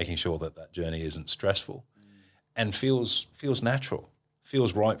 It's about making sure that journey isn't stressful and feels natural,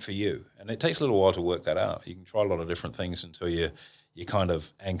 feels right for you. And it takes a little while to work that out. You can try a lot of different things until you kind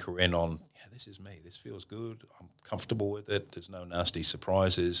of anchor in on, this is me, this feels good, I'm comfortable with it, there's no nasty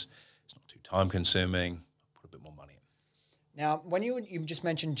surprises, it's not too time-consuming, put a bit more money in. Now, when you just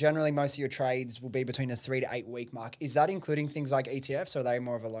mentioned generally most of your trades will be between the 3 to 8 week mark, is that including things like ETFs, or are they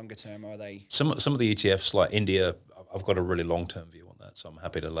more of a longer term, or are they? Some of the ETFs, like India, I've got a really long-term view on that, so I'm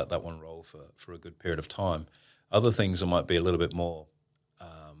happy to let that one roll for a good period of time. Other things I might be a little bit more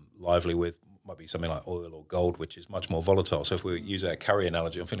lively with might be something like oil or gold, which is much more volatile. So if we use our curry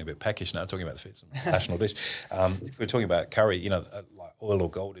analogy, I'm feeling a bit peckish now talking about the food, national dish. If we're talking about curry, like oil or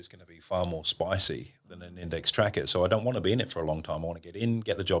gold is going to be far more spicy than an index tracker. So I don't want to be in it for a long time. I want to get in,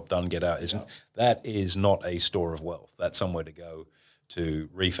 get the job done, get out. That is not a store of wealth. That's somewhere to go to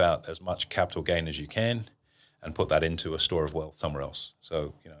reef out as much capital gain as you can and put that into a store of wealth somewhere else.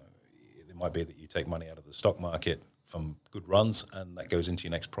 So, it might be that you take money out of the stock market from good runs, and that goes into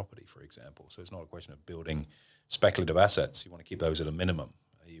your next property, for example. So it's not a question of building speculative assets. You want to keep those at a minimum.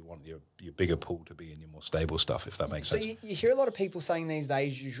 You want your bigger pool to be in your more stable stuff, if that makes sense. So you hear a lot of people saying these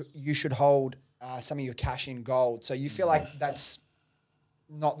days you should hold some of your cash in gold. So you feel like that's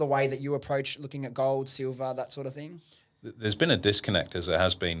not the way that you approach looking at gold, silver, that sort of thing? There's been a disconnect, as there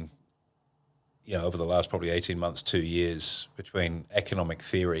has been, over the last probably 18 months, 2 years, between economic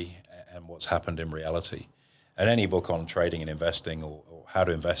theory and what's happened in reality. And any book on trading and investing or how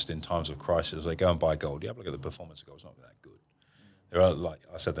to invest in times of crisis, they go and buy gold. You have a look at the performance of gold; it's not that good. There are, like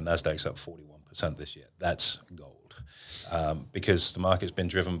I said, the Nasdaq's up 41% this year. That's gold, because the market's been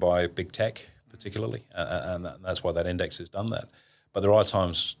driven by big tech, particularly, and that's why that index has done that. But there are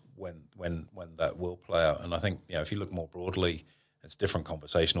times when that will play out, and I think if you look more broadly, it's a different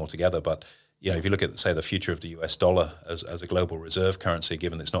conversation altogether. But if you look at, say, the future of the US dollar as a global reserve currency,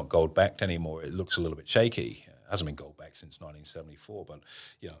 given it's not gold backed anymore, it looks a little bit shaky. It hasn't been gold backed since 1974, but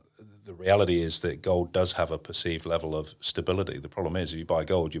the reality is that gold does have a perceived level of stability. The problem is, if you buy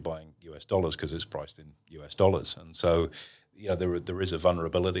gold, you're buying US dollars because it's priced in US dollars, and so there is a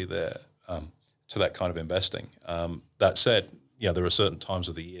vulnerability there to that kind of investing. That said, there are certain times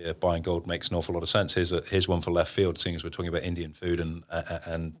of the year buying gold makes an awful lot of sense. Here's one for left field, seeing as we're talking about Indian food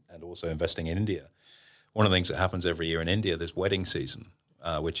and also investing in India. One of the things that happens every year in India, there's wedding season,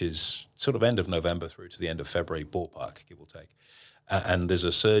 which is sort of end of November through to the end of February, ballpark, give or take. And there's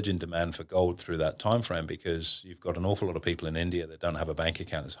a surge in demand for gold through that time frame because you've got an awful lot of people in India that don't have a bank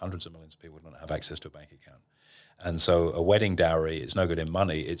account. There's hundreds of millions of people who don't have access to a bank account. And so a wedding dowry is no good in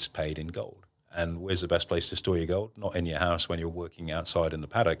money, it's paid in gold. And where's the best place to store your gold? Not in your house when you're working outside in the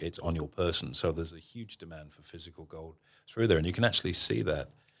paddock, it's on your person. So there's a huge demand for physical gold through there. And you can actually see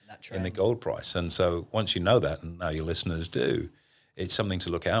that in the gold price. And so once you know that, and now your listeners do, it's something to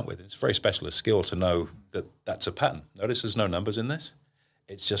look out with. It's a very specialist skill to know that that's a pattern. Notice there's no numbers in this.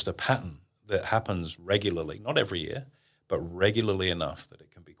 It's just a pattern that happens regularly, not every year, but regularly enough that it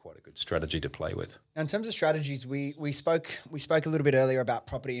can be quite a good strategy to play with. Now, in terms of strategies, we spoke a little bit earlier about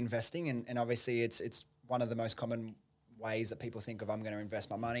property investing, and obviously it's one of the most common ways that people think of, I'm going to invest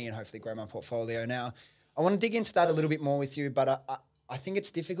my money and hopefully grow my portfolio. Now, I want to dig into that a little bit more with you, but I think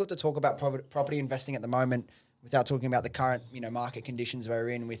it's difficult to talk about property investing at the moment without talking about the current market conditions we're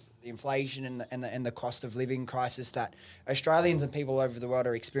in with the inflation and the cost of living crisis that Australians and people over the world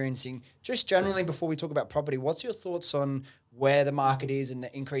are experiencing. Just generally, before we talk about property, what's your thoughts on where the market is and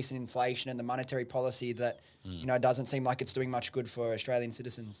the increase in inflation and the monetary policy that doesn't seem like it's doing much good for Australian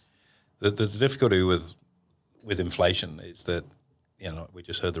citizens? The difficulty with inflation is that we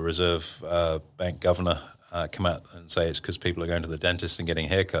just heard the Reserve Bank governor come out and say it's because people are going to the dentist and getting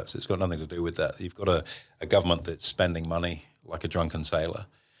haircuts. It's got nothing to do with that. You've got a government that's spending money like a drunken sailor.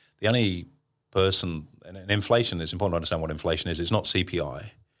 The only person, and inflation, it's important to understand what inflation is. It's not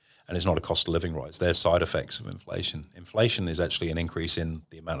CPI and it's not a cost of living rise. They're side effects of inflation. Inflation is actually an increase in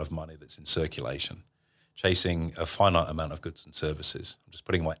the amount of money that's in circulation, chasing a finite amount of goods and services. I'm just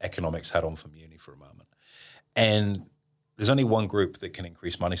putting my economics hat on from uni for a moment. And there's only one group that can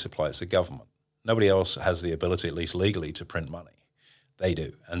increase money supply. It's the government. Nobody else has the ability, at least legally, to print money. They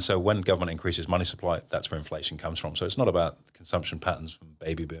do. And so when government increases money supply, that's where inflation comes from. So it's not about consumption patterns from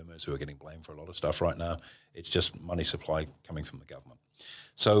baby boomers who are getting blamed for a lot of stuff right now. It's just money supply coming from the government.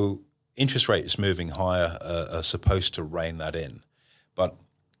 So interest rates moving higher are supposed to rein that in. But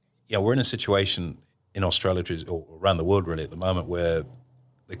we're in a situation in Australia or around the world really at the moment where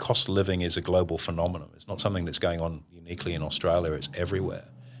the cost of living is a global phenomenon. It's not something that's going on uniquely in Australia. It's everywhere.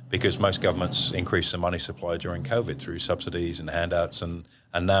 Because most governments increased the money supply during COVID through subsidies and handouts, and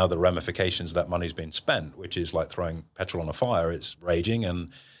now the ramifications of that money's been spent, which is like throwing petrol on a fire. It's raging, and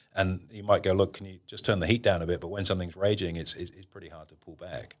you might go, look, can you just turn the heat down a bit? But when something's raging, it's pretty hard to pull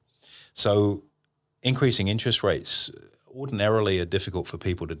back. So increasing interest rates ordinarily are difficult for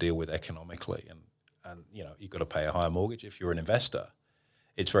people to deal with economically, and you've got to pay a higher mortgage. If you're an investor,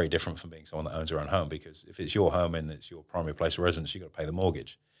 it's very different from being someone that owns their own home, because if it's your home and it's your primary place of residence, you've got to pay the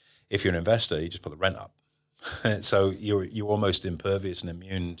mortgage. If you're an investor, you just put the rent up. So you're almost impervious and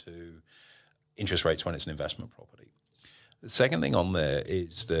immune to interest rates when it's an investment property. The second thing on there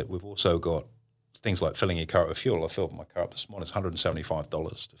is that we've also got things like filling your car up with fuel. I filled my car up this morning. It's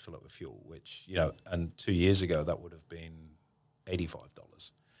 $175 to fill it with fuel, which, and 2 years ago that would have been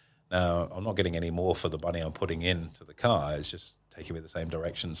 $85. Now, I'm not getting any more for the money I'm putting into the car. It's just taking me the same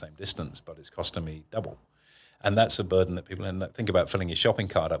direction, same distance, but it's costing me double. And that's a burden that people think about filling your shopping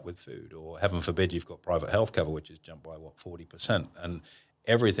cart up with food, or heaven forbid you've got private health cover, which has jumped by 40%. And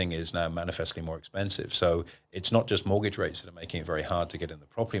everything is now manifestly more expensive. So it's not just mortgage rates that are making it very hard to get in the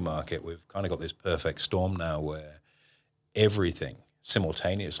property market. We've kind of got this perfect storm now where everything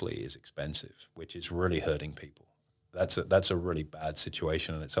simultaneously is expensive, which is really hurting people. That's a really bad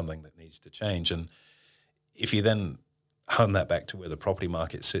situation, and it's something that needs to change. And if you then hone that back to where the property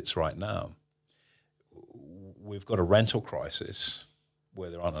market sits right now, we've got a rental crisis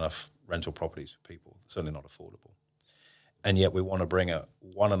where there aren't enough rental properties for people, certainly not affordable. and yet we want to bring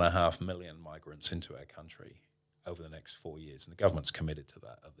 1.5 million migrants into our country over the next 4 years, and the government's committed to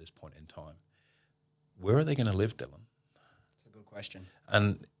that at this point in time. Where are they going to live, Dylan? That's a good question.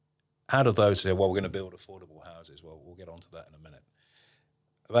 And out of those, we're going to build affordable houses. Well, we'll get onto that in a minute.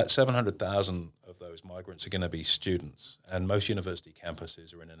 About 700,000 of those migrants are going to be students, and most university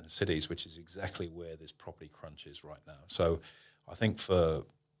campuses are in inner cities, which is exactly where this property crunch is right now. So I think for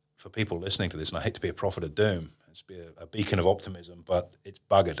people listening to this, and I hate to be a prophet of doom, it's be a beacon of optimism, but it's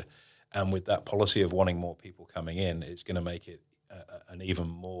buggered. And with that policy of wanting more people coming in, it's going to make it an even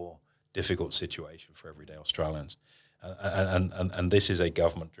more difficult situation for everyday Australians. And this is a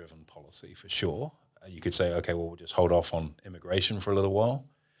government-driven policy for sure. You could say, okay, well, we'll just hold off on immigration for a little while.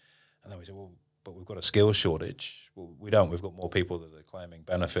 And then we say, well, but we've got a skills shortage. Well, we don't. We've got more people that are claiming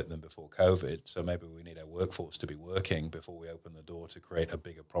benefit than before COVID. So maybe we need our workforce to be working before we open the door to create a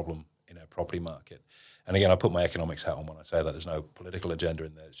bigger problem in our property market. And again, I put my economics hat on when I say that. There's no political agenda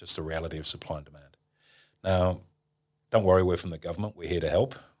in there. It's just the reality of supply and demand. Now, don't worry, we're from the government. We're here to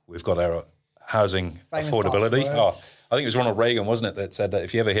help. We've got our housing affordability. Oh, I think it was Ronald Reagan, wasn't it, that said that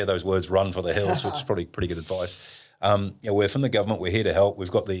if you ever hear those words, run for the hills, which is probably pretty good advice. We're from the government. We're here to help.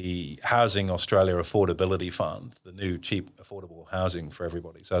 We've got the Housing Australia Affordability Fund, the new cheap, affordable housing for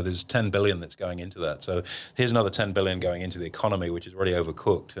everybody. So there's 10 billion that's going into that. So here's another 10 billion going into the economy, which is already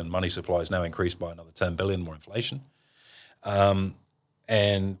overcooked, and money supply is now increased by another 10 billion, more inflation.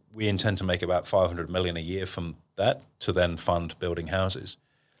 And we intend to make about 500 million a year from that to then fund building houses.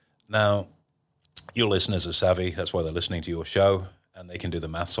 Now, your listeners are savvy. That's why they're listening to your show, and they can do the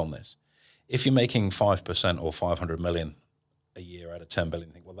maths on this. If you're making 5% or 500 million a year out of 10 billion,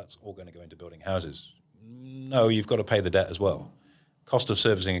 you think, well, that's all going to go into building houses. No, you've got to pay the debt as well. Cost of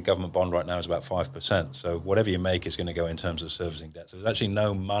servicing a government bond right now is about 5%. So whatever you make is going to go in terms of servicing debt. So there's actually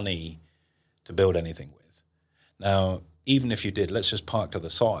no money to build anything with. Now, even if you did, let's just park to the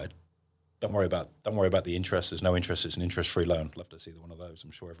side. Don't worry about the interest. There's no interest. It's an interest-free loan. I'd love to see one of those.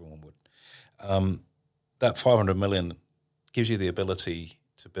 I'm sure everyone would. That 500 million gives you the ability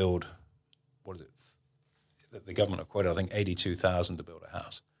to build, what is it? The government have quoted, I think, 82,000 to build a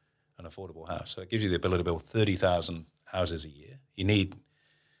house, an affordable house. So it gives you the ability to build 30,000 houses a year. You need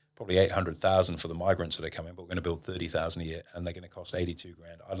probably 800,000 for the migrants that are coming, but we're going to build 30,000 a year, and they're going to cost 82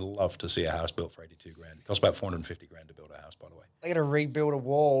 grand. I'd love to see a house built for 82 grand. It costs about 450 grand to build a house, by the way. They got to rebuild a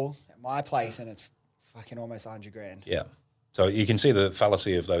wall at my place, and it's fucking almost 100 grand. Yeah. So you can see the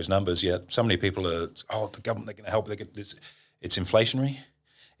fallacy of those numbers, yet so many people are, the government, they're going to help. It's inflationary.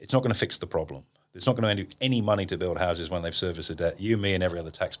 It's not going to fix the problem. It's not going to do any money to build houses when they've serviced the debt. You, me, and every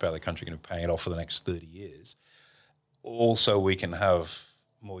other taxpayer in the country are going to be paying it off for the next 30 years. Also, we can have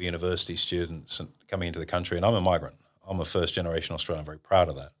more university students coming into the country. And I'm a migrant. I'm a first-generation Australian. I'm very proud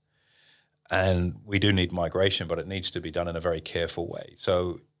of that. And we do need migration, but it needs to be done in a very careful way.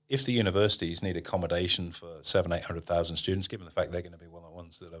 So if the universities need accommodation for 800,000 students, given the fact they're going to be one of the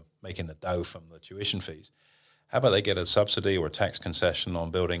ones that are making the dough from the tuition fees, how about they get a subsidy or a tax concession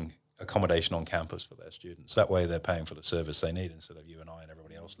on building accommodation on campus for their students? That way they're paying for the service they need instead of you and I and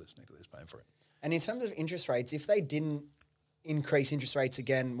everybody else listening to this paying for it. And in terms of interest rates, if they didn't increase interest rates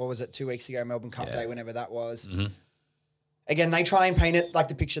again, what was it, 2 weeks ago, Melbourne Cup Day, whenever that was, again, they try and paint it like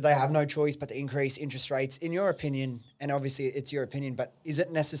the picture they have no choice but to increase interest rates. In your opinion, and obviously it's your opinion, but is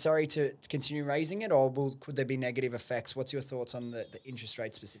it necessary to continue raising it, or could there be negative effects? What's your thoughts on the interest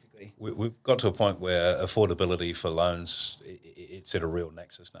rate specifically? We've got to a point where affordability for loans, it's at a real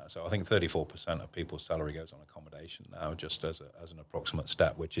nexus now. So I think 34% of people's salary goes on accommodation now, just as an approximate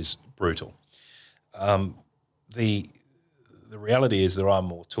stat, which is brutal. The reality is there are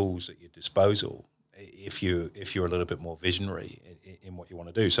more tools at your disposal if you're a little bit more visionary in what you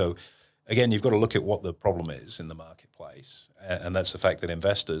want to do. So again, you've got to look at what the problem is in the marketplace, and that's the fact that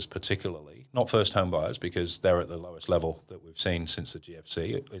investors, particularly, not first home buyers, because they're at the lowest level that we've seen since the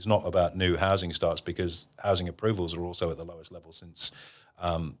GFC. It's not about new housing starts, because housing approvals are also at the lowest level since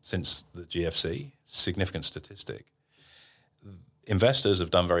the GFC. Significant statistic. Investors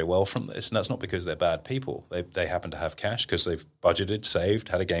have done very well from this, and that's not because they're bad people. They happen to have cash because they've budgeted, saved,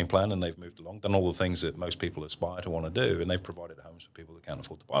 had a game plan, and they've moved along, done all the things that most people aspire to want to do, and they've provided homes for people that can't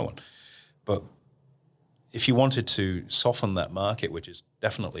afford to buy one. But if you wanted to soften that market, which has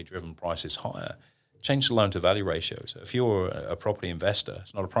definitely driven prices higher, change the loan-to-value ratio. So if you're a property investor,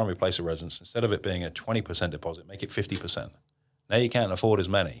 it's not a primary place of residence, instead of it being a 20% deposit, make it 50%. Now you can't afford as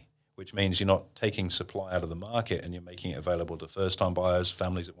many, which means you're not taking supply out of the market and you're making it available to first-time buyers,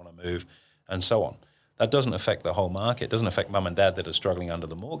 families that want to move, and so on. That doesn't affect the whole market. It doesn't affect mum and dad that are struggling under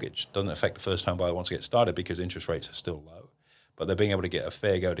the mortgage. It doesn't affect the first-time buyer who wants to get started because interest rates are still low. But they're being able to get a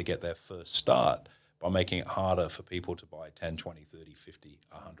fair go to get their first start. by making it harder for people to buy 10, 20, 30, 50,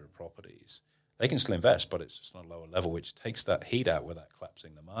 100 properties. They can still invest, but it's just on a lower level, which takes that heat out without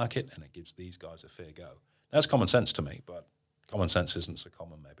collapsing the market, and it gives these guys a fair go. That's common sense to me, but common sense isn't so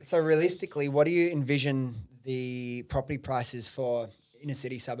common maybe. So realistically, what do you envision the property prices for inner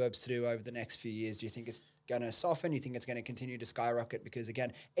city suburbs to do over the next few years? Do you think it's going to soften? Do you think it's going to continue to skyrocket? Because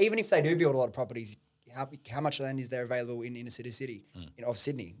again, even if they do build a lot of properties, how much land is there available in inner city of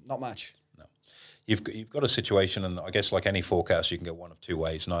Sydney? Not much. No. You've got a situation, and I guess like any forecast, you can go one of two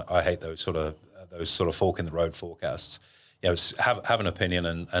ways. And I hate those sort of fork in the road forecasts. You know, have an opinion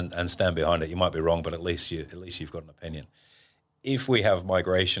and stand behind it. You might be wrong, but at least you've got an opinion. If we have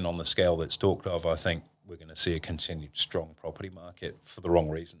migration on the scale that's talked of, I think we're going to see a continued strong property market for the wrong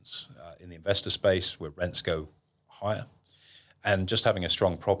reasons. In the investor space, where rents go higher, and just having a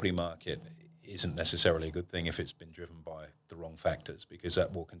strong property market isn't necessarily a good thing if it's been driven by the wrong factors, because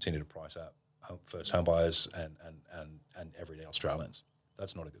that will continue to price out first home buyers and everyday Australians.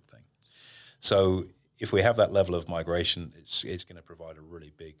 That's not a good thing. So if we have that level of migration, it's going to provide a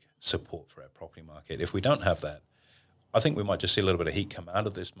really big support for our property market. If we don't have that, I think we might just see a little bit of heat come out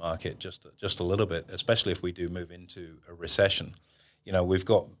of this market, just a little bit, especially if we do move into a recession. You know, we've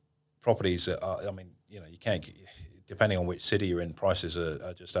got properties that are, I mean, you know, you can't, depending on which city you're in, prices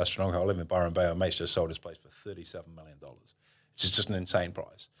are just astronomical. I live in Byron Bay. Our mate's just sold his place for $37 million, which is just an insane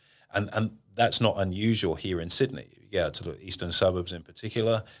price. And that's not unusual here in Sydney. Yeah, to the eastern suburbs in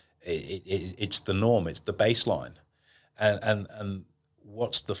particular, it's the norm. It's the baseline. And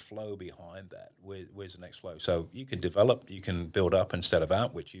what's the flow behind that? Where's the next flow? So you can develop, you can build up instead of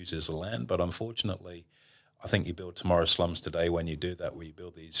out, which uses the land. But unfortunately, I think you build tomorrow's slums today when you do that, where you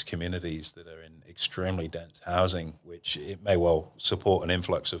build these communities that are in extremely dense housing, which it may well support an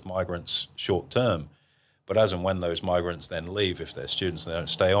influx of migrants short term. But as and when those migrants then leave, if they're students and they don't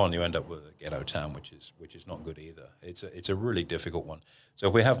stay on, you end up with a ghetto town, which is not good either. It's a really difficult one. So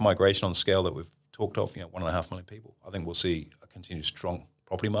if we have migration on the scale that we've talked of, 1.5 million people, I think we'll see a continued strong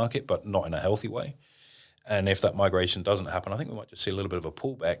property market, but not in a healthy way. And if that migration doesn't happen, I think we might just see a little bit of a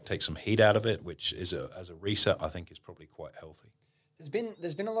pullback, take some heat out of it, which is as a reset, I think is probably quite healthy.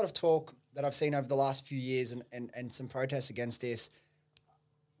 There's been a lot of talk that I've seen over the last few years and some protests against this.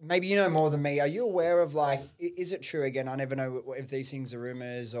 Maybe you know more than me. Are you aware of, like, is it true, again, I never know if these things are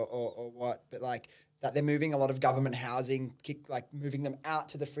rumours or what, but like that they're moving a lot of government housing, moving them out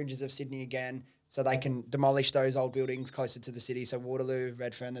to the fringes of Sydney again so they can demolish those old buildings closer to the city. So Waterloo,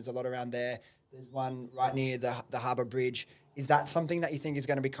 Redfern, there's a lot around there. There's one right near the Harbour Bridge. Is that something that you think is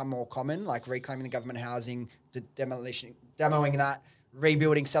going to become more common, like reclaiming the government housing, demoing that,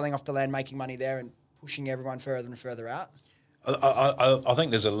 rebuilding, selling off the land, making money there and pushing everyone further and further out? I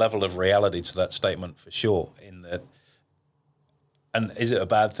think there's a level of reality to that statement for sure, in that, and is it a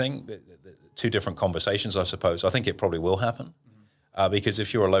bad thing? The two different conversations, I suppose. I think it probably will happen, because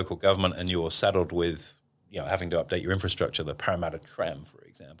if you're a local government and you're saddled with having to update your infrastructure, the Parramatta tram, for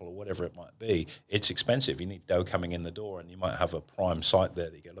example, or whatever it might be, it's expensive. You need dough coming in the door, and you might have a prime site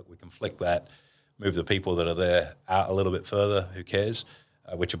there that you go, look, we can flick that, move the people that are there out a little bit further, who cares,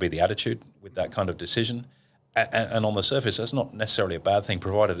 which will be the attitude with that kind of decision. And on the surface, that's not necessarily a bad thing,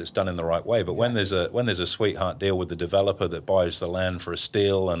 provided it's done in the right way. But when there's a sweetheart deal with the developer that buys the land for a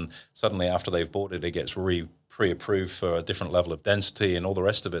steal, and suddenly after they've bought it, it gets pre-approved for a different level of density and all the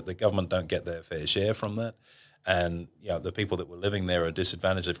rest of it, the government don't get their fair share from that. And the people that were living there are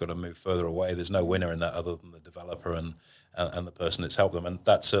disadvantaged. They've got to move further away. There's no winner in that other than the developer and the person that's helped them. And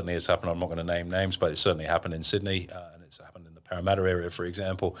that certainly has happened. I'm not going to name names, but it's certainly happened in Sydney, and it's happened in the Parramatta area, for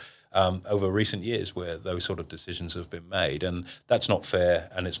example, over recent years, where those sort of decisions have been made. And that's not fair,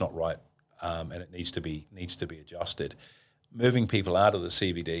 and it's not right, and it needs to be adjusted. Moving people out of the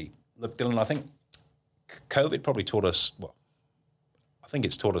CBD. Look, Dylan, I think COVID probably taught us, I think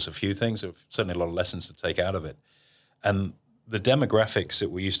it's taught us a few things. There's certainly a lot of lessons to take out of it. And the demographics that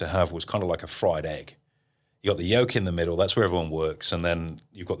we used to have was kind of like a fried egg. You got the yolk in the middle, that's where everyone works, and then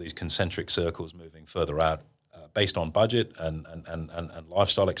you've got these concentric circles moving further out, based on budget and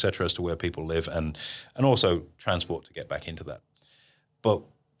lifestyle, et cetera, as to where people live, and also transport to get back into that. But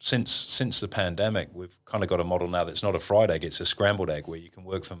since the pandemic, we've kind of got a model now that's not a fried egg, it's a scrambled egg, where you can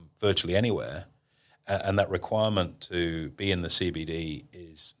work from virtually anywhere, and that requirement to be in the CBD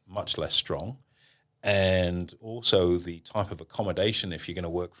is much less strong. And also the type of accommodation, if you're going to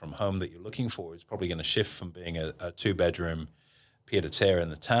work from home, that you're looking for is probably going to shift from being a two-bedroom pied-à-terre in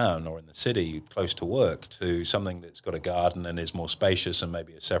the town or in the city close to work to something that's got a garden and is more spacious and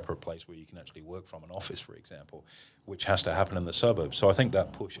maybe a separate place where you can actually work from, an office, for example, which has to happen in the suburbs. So I think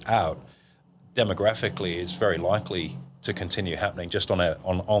that push out demographically, it's very likely to continue happening just on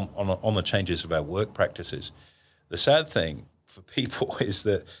the changes of our work practices. The sad thing for people is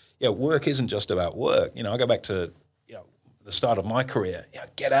that work isn't just about work. I go back to the start of my career.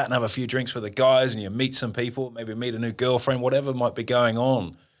 Get out and have a few drinks with the guys, and you meet some people, maybe meet a new girlfriend, whatever might be going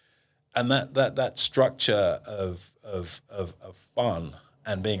on, and that structure of fun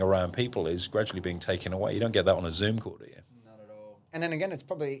and being around people is gradually being taken away. You don't get that on a Zoom call, do you? Not at all. And then again, it's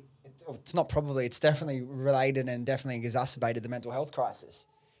definitely related and definitely exacerbated the mental health crisis,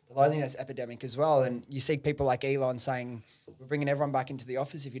 the loneliness epidemic as well. And you see people like Elon saying, we're bringing everyone back into the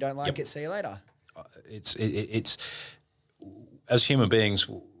office. If you don't like it, see you later. It's as human beings,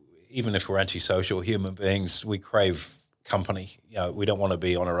 even if we're antisocial human beings, we crave company. We don't want to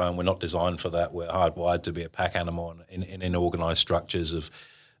be on our own. We're not designed for that. We're hardwired to be a pack animal in organized structures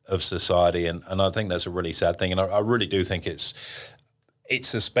of society. And I think that's a really sad thing. And I really do think it's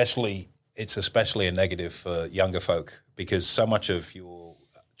especially a negative for younger folk, because so much of your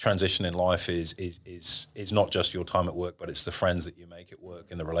transition in life is not just your time at work, but it's the friends that you make at work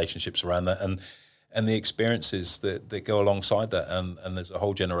and the relationships around that and the experiences that go alongside that. And there's a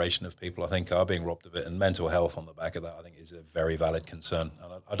whole generation of people I think are being robbed of it, and mental health on the back of that I think is a very valid concern.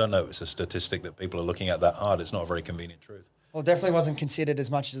 And I don't know if it's a statistic that people are looking at that hard. It's not a very convenient truth. Well, it definitely wasn't considered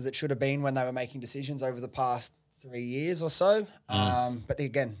as much as it should have been when they were making decisions over the past 3 years or so. But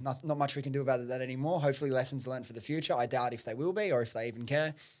again, not much we can do about that anymore. Hopefully lessons learned for the future. I doubt if they will be or if they even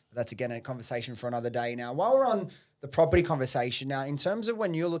care. But that's, again, a conversation for another day. Now, while we're on the property conversation, now, in terms of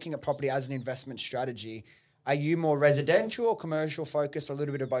when you're looking at property as an investment strategy, are you more residential or commercial focused, or a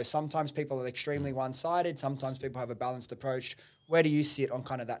little bit of both? Sometimes people are extremely one-sided. Sometimes people have a balanced approach. Where do you sit on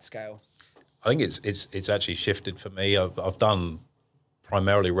kind of that scale? I think it's actually shifted for me. I've done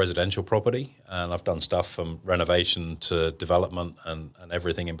primarily residential property, and I've done stuff from renovation to development and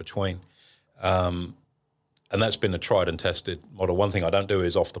everything in between. And that's been a tried and tested model. One thing I don't do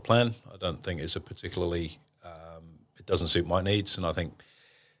is off the plan. I don't think it's a particularly, it doesn't suit my needs. And I think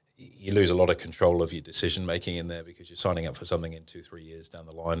you lose a lot of control of your decision making in there, because you're signing up for something in 2-3 years down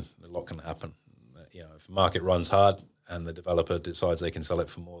the line. A lot can happen. If the market runs hard and the developer decides they can sell it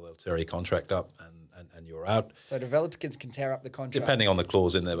for more, they'll tear your contract up and you're out. So developers can tear up the contract? Depending on the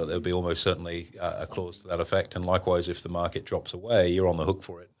clause in there, but there'll be almost certainly a clause to that effect. And likewise, if the market drops away, you're on the hook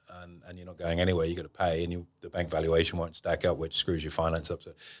for it, and you're not going anywhere. You've got to pay, and the bank valuation won't stack up, which screws your finance up.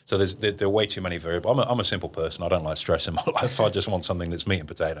 So there are way too many variables. I'm a simple person. I don't like stress in my life. I just want something that's meat and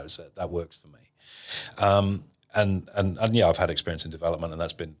potatoes. That works for me. And I've had experience in development, and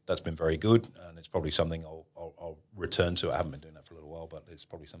that's been very good. And it's probably something I'll return to. I haven't been doing that for a little while, but it's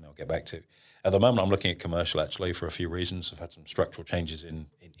probably something I'll get back to. At the moment, I'm looking at commercial actually for a few reasons. I've had some structural changes in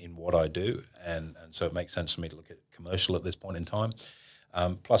what I do, and so it makes sense for me to look at commercial at this point in time.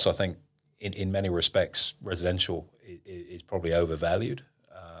 Plus, I think in many respects, residential is probably overvalued,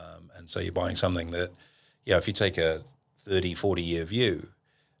 and so you're buying something that, if you take a 30, 40-year view,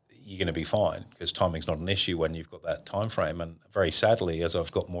 you're going to be fine, because timing's not an issue when you've got that time frame. And very sadly, as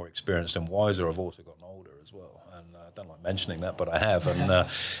I've got more experienced and wiser, I've also gotten older as well. And I don't like mentioning that, but I have.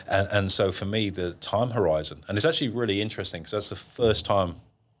 And so for me, the time horizon, and it's actually really interesting, because that's the first time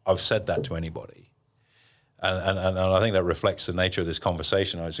I've said that to anybody. And I think that reflects the nature of this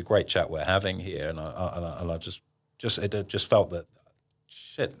conversation. It's a great chat we're having here, and I just felt that,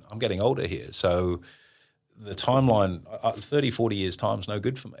 shit, I'm getting older here. So the timeline, 30, 40 years time is no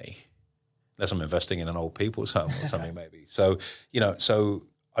good for me, unless I'm investing in an old people's home or something maybe. So, so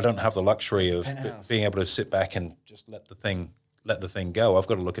I don't have the luxury of being able to sit back and just let the thing go. I've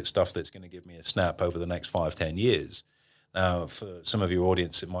got to look at stuff that's going to give me a snap over the next 5-10 years. Now, for some of your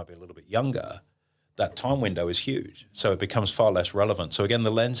audience, it might be a little bit younger. That time window is huge, so it becomes far less relevant. So again,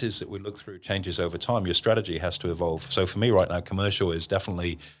 the lenses that we look through changes over time. Your strategy has to evolve. So for me right now, commercial is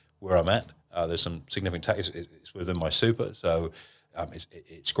definitely where I'm at. There's some significant tax. It's within my super, so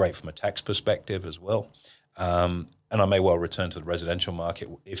it's great from a tax perspective as well. And I may well return to the residential market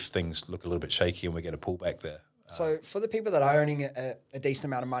if things look a little bit shaky and we get a pullback there. So for the people that are earning a decent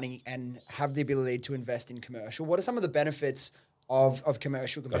amount of money and have the ability to invest in commercial, what are some of the benefits of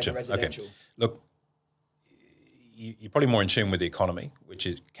commercial compared to residential? Okay. Look, you're probably more in tune with the economy, which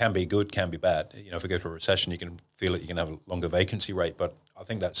can be good, can be bad. If we go through a recession, you can feel it, you can have a longer vacancy rate, but I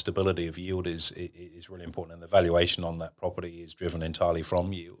think that stability of yield is really important, and the valuation on that property is driven entirely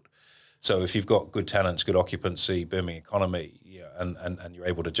from yield. So if you've got good tenants, good occupancy, booming economy, and you're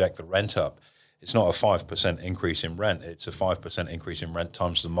able to jack the rent up, it's not a 5% increase in rent, it's a 5% increase in rent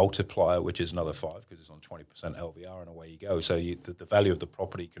times the multiplier, which is another 5, because it's on 20% LVR, and away you go. So the value of the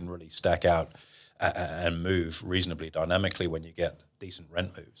property can really stack out and move reasonably dynamically when you get decent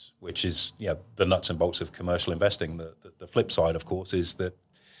rent moves, which is the nuts and bolts of commercial investing. The flip side, of course, is that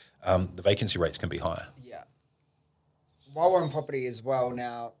the vacancy rates can be higher. Yeah. While we're on property as well,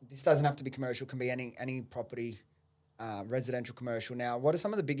 now this doesn't have to be commercial; can be any property, residential, commercial. Now, what are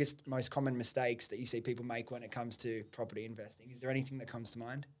some of the biggest, most common mistakes that you see people make when it comes to property investing? Is there anything that comes to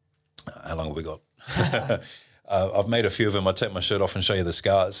mind? How long have we got? I've made a few of them. I take my shirt off and show you the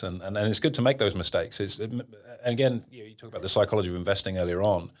scars, and it's good to make those mistakes. And again, you talk about the psychology of investing earlier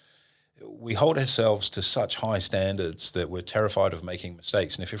on. We hold ourselves to such high standards that we're terrified of making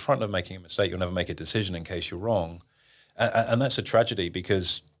mistakes. And if you're frightened of making a mistake, you'll never make a decision in case you're wrong. And that's a tragedy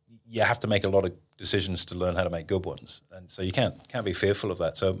because you have to make a lot of decisions to learn how to make good ones. And so you can't be fearful of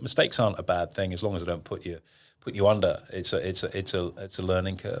that. So mistakes aren't a bad thing as long as they don't put you under. It's a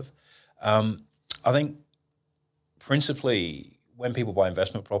learning curve. I think principally when people buy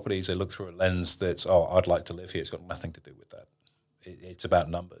investment properties, they look through a lens that's, I'd like to live here. It's got nothing to do with that. It's about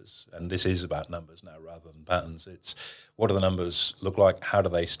numbers, and this is about numbers now rather than patterns. It's what do the numbers look like? How do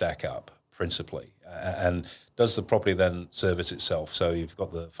they stack up principally? And does the property then service itself? So you've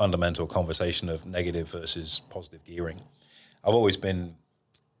got the fundamental conversation of negative versus positive gearing. I've always been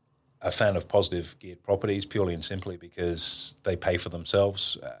a fan of positive geared properties purely and simply because they pay for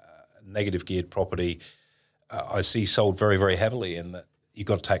themselves. Negative geared property I see sold very, very heavily in that you've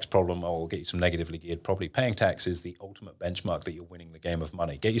got a tax problem, we'll get you some negatively geared property. Paying tax is the ultimate benchmark that you're winning the game of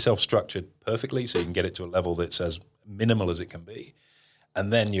money. Get yourself structured perfectly so you can get it to a level that's as minimal as it can be.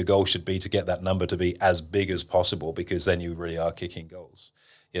 And then your goal should be to get that number to be as big as possible because then you really are kicking goals.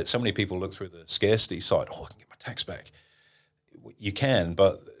 Yet so many people look through the scarcity side, I can get my tax back. You can,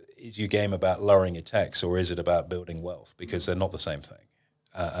 but is your game about lowering your tax or is it about building wealth? Because they're not the same thing.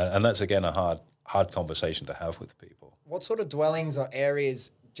 And that's, again, a hard conversation to have with people. What sort of dwellings or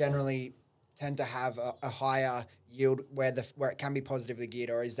areas generally tend to have a higher yield where it can be positively geared,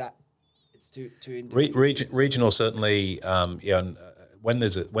 or is that it's too regional? Certainly, when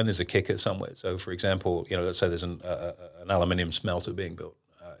there's a kicker somewhere. So, for example, let's say there's an aluminium smelter being built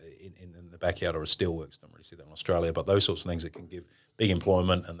in the backyard, or a steelworks. Don't really see that in Australia, but those sorts of things that can give big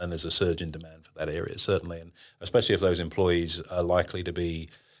employment, and then there's a surge in demand for that area, certainly, and especially if those employees are likely to be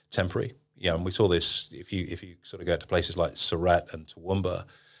temporary. And we saw this if you sort of go to places like Surat and Toowoomba,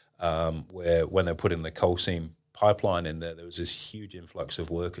 where when they put in the coal seam pipeline in there was this huge influx of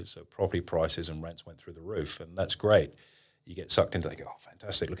workers. So property prices and rents went through the roof, and that's great. You get sucked into, they go,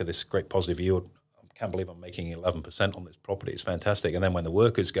 fantastic, look at this great positive yield. I can't believe I'm making 11% on this property. It's fantastic. And then when the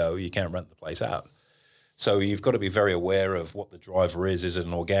workers go, you can't rent the place out. So you've got to be very aware of what the driver is. Is it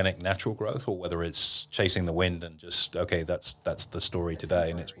an organic, natural growth, or whether it's chasing the wind and just, okay, that's the story today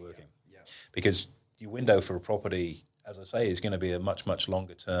and it's working. Yeah. Because your window for a property, as I say, is going to be a much, much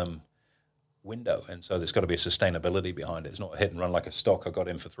longer term window. And so there's got to be a sustainability behind it. It's not a hit and run like a stock. I got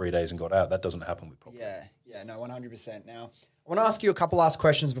in for 3 days and got out. That doesn't happen with property. Yeah, no, 100%. Now, I want to ask you a couple last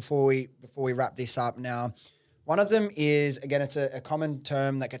questions before we wrap this up. Now, one of them is, again, it's a common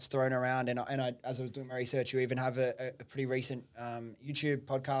term that gets thrown around, and I, as I was doing my research, you even have a pretty recent YouTube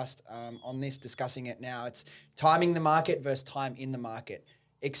podcast on this discussing it now. It's timing the market versus time in the market.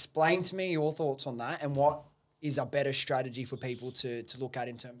 Explain to me your thoughts on that and what is a better strategy for people to look at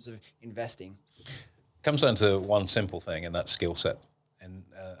in terms of investing. Comes down to one simple thing, and that's skill set.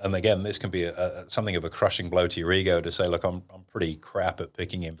 And again, this can be something of a crushing blow to your ego to say, look, I'm pretty crap at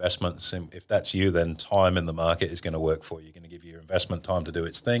picking investments. And if that's you, then time in the market is going to work for you. You're going to give your investment time to do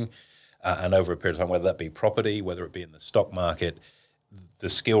its thing. And over a period of time, whether that be property, whether it be in the stock market,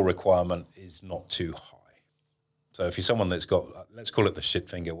 the skill requirement is not too high. So if you're someone that's got, let's call it the shit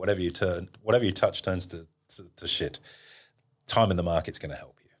finger, whatever you touch turns to shit, time in the market's going to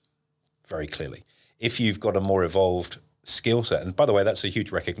help you very clearly. If you've got a more evolved skill set, and by the way, that's a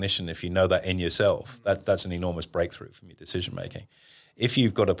huge recognition. If you know that in yourself, that's an enormous breakthrough from your decision making. If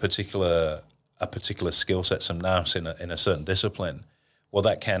you've got a particular skill set, some nous in a certain discipline, well,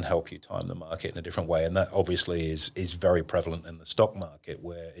 that can help you time the market in a different way, and that obviously is very prevalent in the stock market,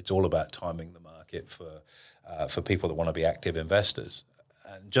 where it's all about timing the market for people that want to be active investors.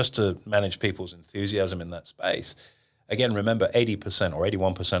 And just to manage people's enthusiasm in that space, again, remember 80% or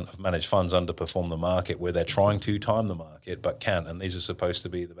 81% of managed funds underperform the market where they're trying to time the market but can't, and these are supposed to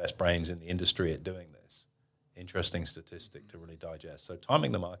be the best brains in the industry at doing this. Interesting statistic to really digest. So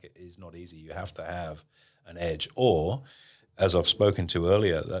timing the market is not easy. You have to have an edge, or, as I've spoken to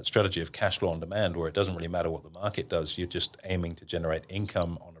earlier, that strategy of cash flow on demand, where it doesn't really matter what the market does, you're just aiming to generate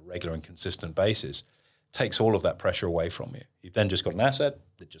income on a regular and consistent basis, takes all of that pressure away from you. You've then just got an asset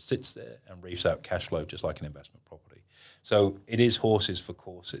that just sits there and reaps out cash flow just like an investment property. So it is horses for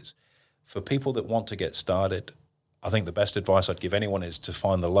courses. For people that want to get started, I think the best advice I'd give anyone is to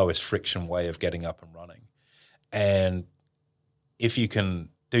find the lowest friction way of getting up and running. And if you can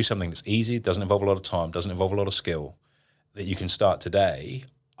do something that's easy, doesn't involve a lot of time, doesn't involve a lot of skill, that you can start today,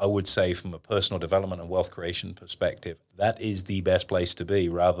 I would say from a personal development and wealth creation perspective, that is the best place to be,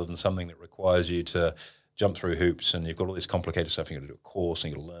 rather than something that requires you to jump through hoops and you've got all this complicated stuff. You've got to do a course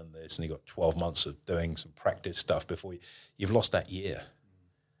and you've got to learn this and you've got 12 months of doing some practice stuff before you've lost that year.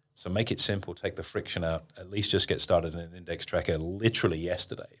 So make it simple, take the friction out, at least just get started in an index tracker literally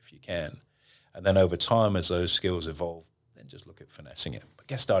yesterday if you can. And then over time, as those skills evolve, then just look at finessing it. But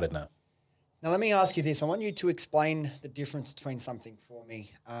get started now. Now, let me ask you this. I want you to explain the difference between something for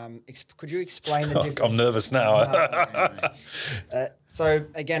me. Could you explain the difference? I'm nervous now. So,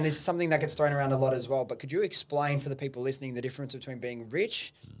 again, this is something that gets thrown around a lot as well, but could you explain for the people listening the difference between being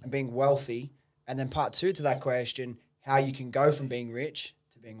rich and being wealthy? And then part two to that question, how you can go from being rich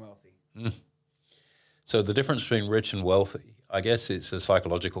to being wealthy? So the difference between rich and wealthy, I guess it's a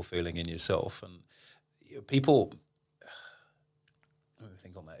psychological feeling in yourself. And people...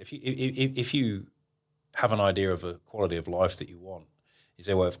 on that. If you have an idea of a quality of life that you want, you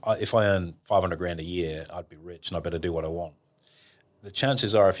say, well, if I earn 500 grand a year, I'd be rich and I better do what I want. The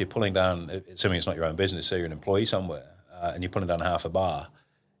chances are, if you're pulling down, assuming it's not your own business, say you're an employee somewhere, and you're pulling down half a bar,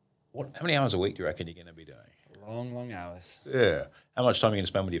 how many hours a week do you reckon you're going to be doing? Long, long hours. Yeah. How much time are you going to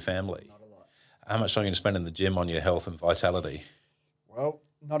spend with your family? Not a lot. How much time are you going to spend in the gym on your health and vitality? Well,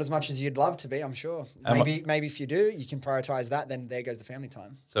 not as much as you'd love to be, I'm sure. Maybe if you do, you can prioritize that, then there goes the family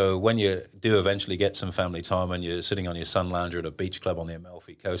time. So when you do eventually get some family time and you're sitting on your sun lounger at a beach club on the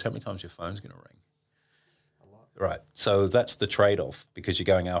Amalfi Coast, how many times your phone's going to ring? A lot. Right. So that's the trade-off, because you're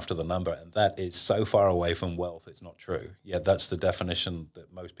going after the number, and that is so far away from wealth, it's not true. Yeah, that's the definition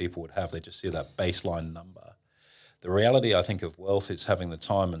that most people would have. They just see that baseline number. The reality, I think, of wealth is having the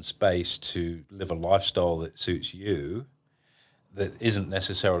time and space to live a lifestyle that suits you, that isn't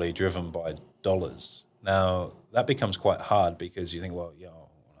necessarily driven by dollars. Now, that becomes quite hard because you think, well, I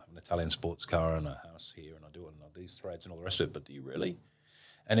have an Italian sports car and a house here and I do it and I do these threads and all the rest of it, but do you really?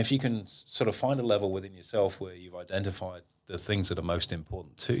 And if you can sort of find a level within yourself where you've identified the things that are most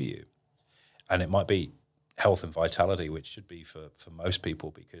important to you, and it might be health and vitality, which should be for most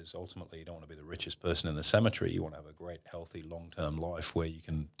people, because ultimately you don't want to be the richest person in the cemetery. You want to have a great, healthy, long-term life where you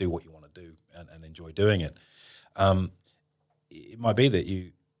can do what you want to do and enjoy doing it. It might be that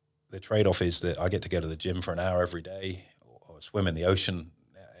the trade-off is that I get to go to the gym for an hour every day or swim in the ocean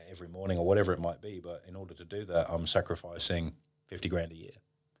every morning or whatever it might be. But in order to do that, I'm sacrificing 50 grand a year.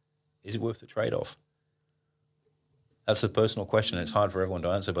 Is it worth the trade-off? That's a personal question. It's hard for everyone to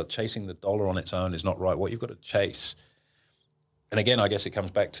answer, but chasing the dollar on its own is not right. What you've got to chase, and again, I guess it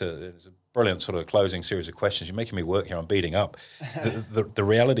comes back to, it's a brilliant sort of closing series of questions. You're making me work here. I'm beating up. The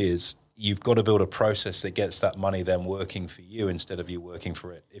reality is you've got to build a process that gets that money then working for you instead of you working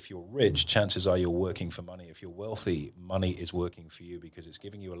for it. If you're rich, chances are you're working for money. If you're wealthy, money is working for you because it's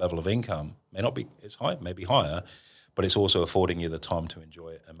giving you a level of income. May not be as high, maybe higher, but it's also affording you the time to enjoy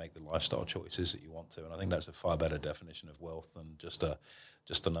it and make the lifestyle choices that you want to. And I think that's a far better definition of wealth than just the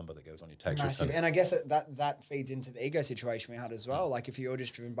number that goes on your tax return. And I guess that feeds into the ego situation we had as well. Like if you're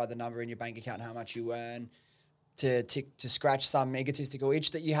just driven by the number in your bank account, how much you earn, to scratch some egotistical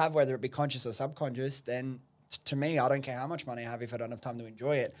itch that you have, whether it be conscious or subconscious, then to me, I don't care how much money I have if I don't have time to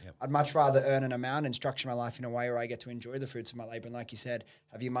enjoy it. Yep. I'd much rather earn an amount and structure my life in a way where I get to enjoy the fruits of my labor. And like you said,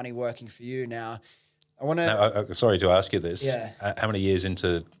 have your money working for you. Now, I want to... Sorry to ask you this. Yeah. How many years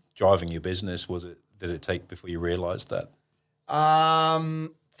into driving your business did it take before you realised that?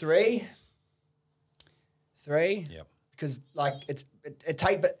 3. Yep. Because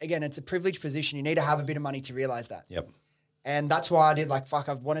but again, it's a privileged position. You need to have a bit of money to realize that. Yep. And that's why I did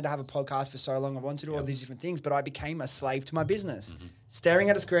I've wanted to have a podcast for so long. I wanted to do all these different things, but I became a slave to my business. Mm-hmm.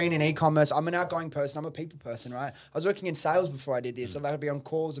 Staring at a screen in e-commerce. I'm an outgoing person. I'm a people person, right? I was working in sales before I did this. So I would be on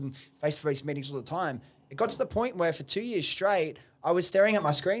calls and face-to-face meetings all the time. It got to the point where for 2 years straight, I was staring at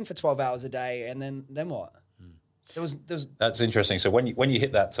my screen for 12 hours a day. And then what? There was. That's interesting. So when you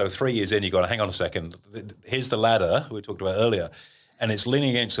hit that, so 3 years in, you got to hang on a second. Here's the ladder we talked about earlier, and it's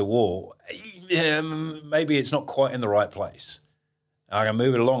leaning against the wall. Yeah, maybe it's not quite in the right place. I can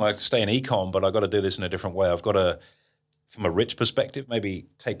move it along. I can stay in ecom, but I've got to do this in a different way. I've got to, from a rich perspective, maybe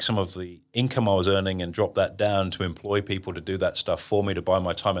take some of the income I was earning and drop that down to employ people to do that stuff for me, to buy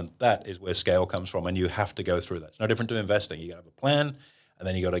my time. And that is where scale comes from. And you have to go through that. It's no different to investing. You got to have a plan, and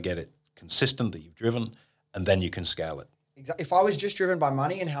then you got to get it consistent that you've driven, and then you can scale it. Exactly. If I was just driven by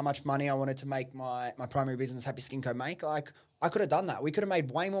money and how much money I wanted to make my primary business, Happy Skin Co, make, I could have done that. We could have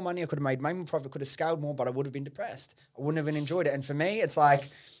made way more money. I could have made way more profit, could have scaled more, but I would have been depressed. I wouldn't have enjoyed it. And for me, it's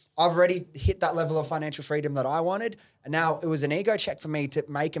I've already hit that level of financial freedom that I wanted. And now it was an ego check for me to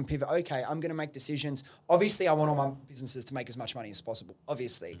make and pivot. Okay, I'm going to make decisions. Obviously, I want all my businesses to make as much money as possible,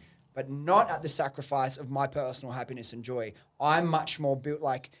 obviously, but not at the sacrifice of my personal happiness and joy. I'm much more built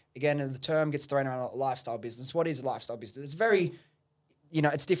like, again, the term gets thrown around, a lifestyle business. What is a lifestyle business? It's very,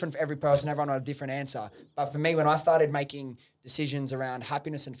 it's different for every person. Everyone has a different answer. But for me, when I started making decisions around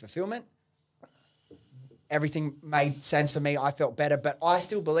happiness and fulfillment, everything made sense for me. I felt better. But I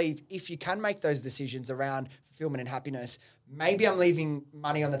still believe if you can make those decisions around fulfillment and happiness, maybe I'm leaving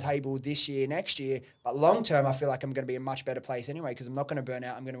money on the table this year, next year, but long term, I feel like I'm going to be in a much better place anyway because I'm not going to burn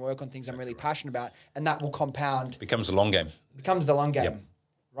out. I'm going to work on things I'm really passionate about, and that will compound. Becomes a long game. Becomes the long game. Yep.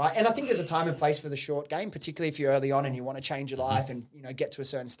 Right. And I think there's a time and place for the short game, particularly if you're early on and you want to change your life and, get to a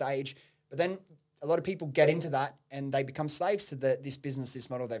certain stage. But then a lot of people get into that and they become slaves to this business, this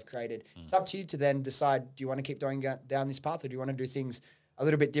model they've created. It's up to you to then decide, do you want to keep going down this path or do you want to do things a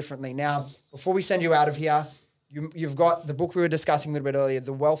little bit differently? Now, before we send you out of here, you've got the book we were discussing a little bit earlier,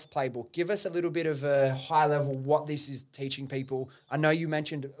 The Wealth Playbook. Give us a little bit of a high level what this is teaching people. I know you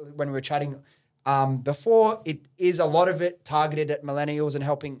mentioned when we were chatting before, it is a lot of it targeted at millennials and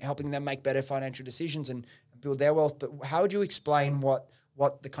helping them make better financial decisions and build their wealth. But how would you explain what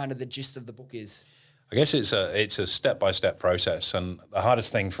the kind of the gist of the book is? I guess it's a step-by-step process, and the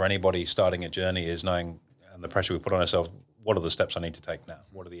hardest thing for anybody starting a journey is knowing, and the pressure we put on ourselves, what are the steps I need to take now?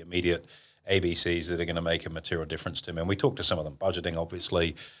 What are the immediate ABCs that are going to make a material difference to me? And we talked to some of them, budgeting,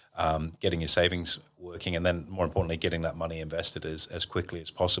 obviously, getting your savings working, and then more importantly, getting that money invested as quickly as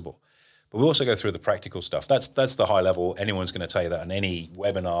possible. But we also go through the practical stuff. That's the high level. Anyone's going to tell you that in any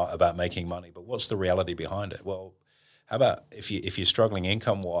webinar about making money, but what's the reality behind it? Well, how about if you're struggling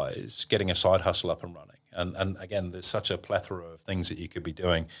income-wise, getting a side hustle up and running? And again, there's such a plethora of things that you could be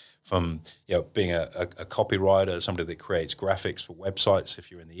doing, from being a copywriter, somebody that creates graphics for websites.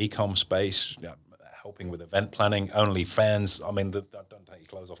 If you're in the e-com space, helping with event planning, OnlyFans. I mean, don't take your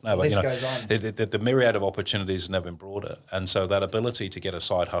clothes off now, but goes on. The myriad of opportunities has never been broader. And so that ability to get a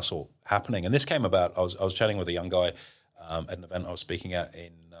side hustle happening, and this came about. I was chatting with a young guy at an event I was speaking at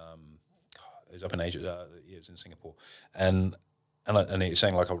in. He was up in Asia. He was in Singapore, and he was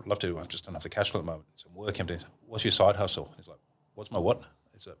saying, like, I'd love to. I just don't have the cash flow at the moment. So I'm working. What's your side hustle? He's like, what's my what?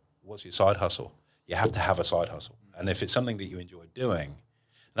 It's like, what's your side hustle? You have to have a side hustle, and if it's something that you enjoy doing,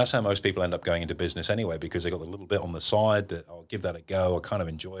 and that's how most people end up going into business anyway, because they got a little bit on the side that I'll give that a go. I kind of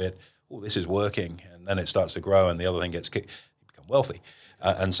enjoy it. Oh, this is working, and then it starts to grow, and the other thing gets kicked. You become wealthy,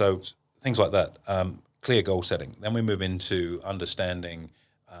 and so things like that. Clear goal setting. Then we move into understanding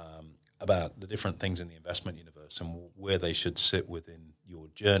about the different things in the investment universe and where they should sit within your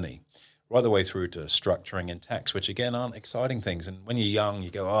journey, right the way through to structuring and tax, which again aren't exciting things. And when you're young,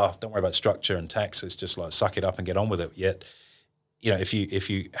 you go, oh, don't worry about structure and tax. It's just like suck it up and get on with it. Yet, if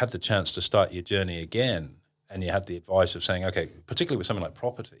you had the chance to start your journey again and you had the advice of saying, okay, particularly with something like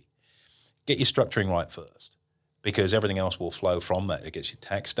property, get your structuring right first, because everything else will flow from that. It gets your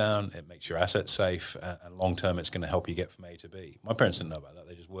tax down, it makes your assets safe, and long term it's going to help you get from A to B. My parents didn't know about that.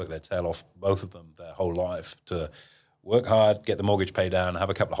 They just worked their tail off, both of them, their whole life, to work hard, get the mortgage paid down, have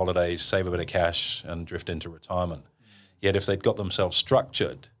a couple of holidays, save a bit of cash, and drift into retirement. Yet if they'd got themselves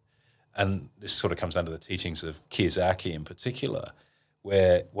structured, and this sort of comes down to the teachings of Kiyosaki in particular,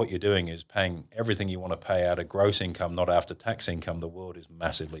 where what you're doing is paying everything you want to pay out of gross income, not after tax income, the world is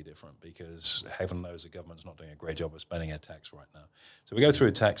massively different, because heaven knows the government's not doing a great job of spending our tax right now. So we go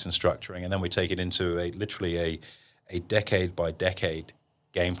through tax and structuring, and then we take it into literally a decade by decade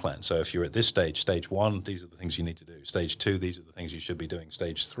game plan. So if you're at this stage one, these are the things you need to do. Stage two, these are the things you should be doing.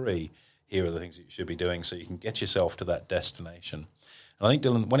 Stage three, here are the things that you should be doing, so you can get yourself to that destination. And I think,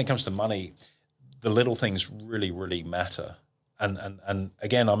 Dylan, when it comes to money, the little things really, really matter. And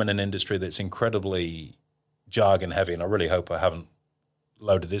again, I'm in an industry that's incredibly jargon heavy, and I really hope I haven't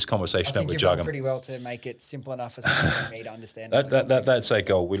loaded this conversation up with jargon. Done pretty well to make it simple enough for someone like me to understand. That's our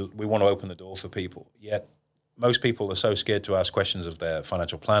goal. We want to open the door for people. Yet most people are so scared to ask questions of their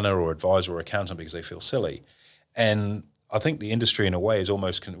financial planner or advisor or accountant because they feel silly. And I think the industry, in a way, is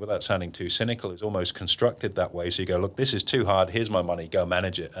almost, without sounding too cynical, is almost constructed that way. So you go, look, this is too hard. Here's my money. Go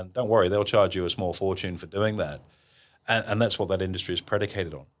manage it. And don't worry, they'll charge you a small fortune for doing that. And that's what that industry is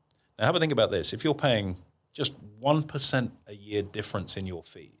predicated on. Now, have a think about this. If you're paying just 1% a year difference in your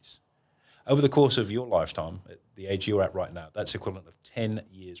fees, over the course of your lifetime, at the age you're at right now, that's equivalent of 10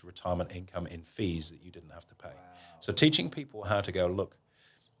 years retirement income in fees that you didn't have to pay. Wow. So teaching people how to go, look,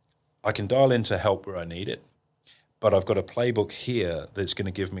 I can dial in to help where I need it, but I've got a playbook here that's going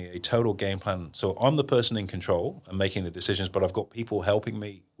to give me a total game plan. So I'm the person in control and making the decisions, but I've got people helping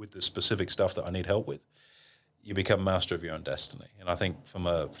me with the specific stuff that I need help with. you become master of your own destiny. And I think from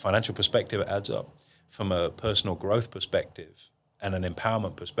a financial perspective, it adds up. From a personal growth perspective and an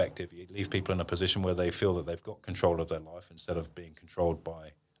empowerment perspective, you leave people in a position where they feel that they've got control of their life instead of being controlled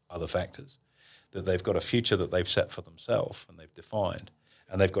by other factors, that they've got a future that they've set for themselves and they've defined,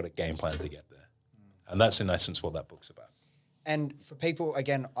 and they've got a game plan to get there. And that's in essence what that book's about. And for people,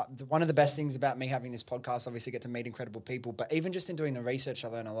 again, one of the best things about me having this podcast, obviously get to meet incredible people, but even just in doing the research, I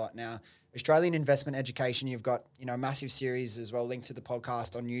learn a lot now. Australian investment education, you've got, a massive series as well linked to the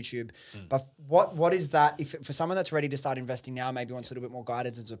podcast on YouTube. But what is that, if for someone that's ready to start investing now, maybe wants a little bit more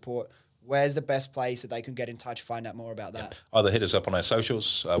guidance and support, where's the best place that they can get in touch, find out more about that? Either hit us up on our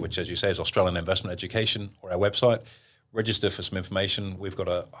socials, which, as you say, is Australian Investment Education, or our website. Register for some information. We've got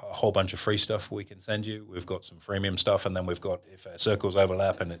a whole bunch of free stuff we can send you. We've got some freemium stuff, and then we've got, if our circles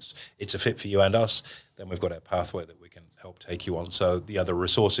overlap and it's a fit for you and us, then we've got our pathway that we can help take you on. So the other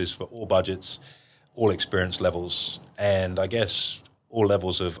resources for all budgets, all experience levels, and I guess all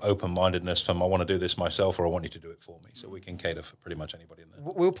levels of open-mindedness from I want to do this myself or I want you to do it for me. So we can cater for pretty much anybody in there.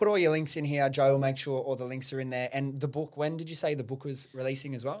 We'll put all your links in here. Joe will make sure all the links are in there. And the book, when did you say the book was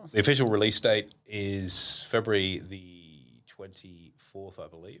releasing as well? The official release date is February the 24th, I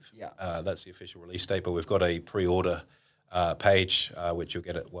believe. Yeah. That's the official release date, but we've got a pre-order page, which you'll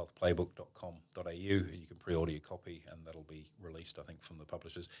get at wealthplaybook.com.au. You can pre-order your copy, and that'll be released, I think, from the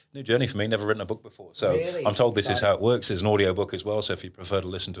publishers. New journey for me, never written a book before. So really? I'm told this is how it works. There's an audio book as well, so if you prefer to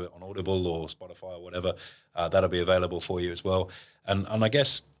listen to it on Audible or Spotify or whatever, that'll be available for you as well. And I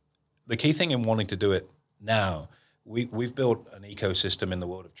guess the key thing in wanting to do it now, we've built an ecosystem in the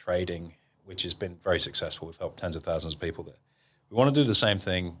world of trading, which has been very successful. We've helped tens of thousands of people there. We want to do the same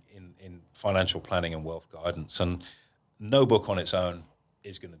thing in financial planning and wealth guidance. And no book on its own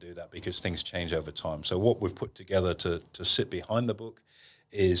is going to do that because things change over time. So what we've put together to sit behind the book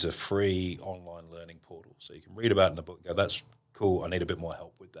is a free online learning portal. So you can read about it in the book and go, that's cool, I need a bit more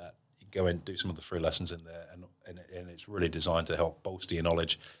help with that. You can go in and do some of the free lessons in there, and it's really designed to help bolster your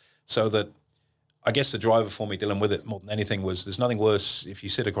knowledge so that I guess the driver for me dealing with it more than anything was there's nothing worse if you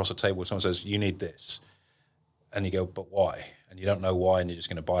sit across a table where someone says, you need this. And you go, but why? And you don't know why, and you're just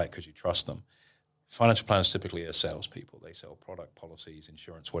going to buy it because you trust them. Financial planners typically are salespeople. They sell product, policies,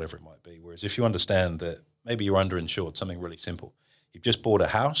 insurance, whatever it might be. Whereas if you understand that maybe you're underinsured, something really simple. You've just bought a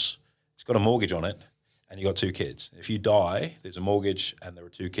house, it's got a mortgage on it, and you've got 2 kids. If you die, there's a mortgage and there are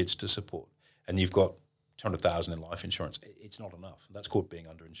 2 kids to support. And you've got $200,000 in life insurance. It's not enough. That's called being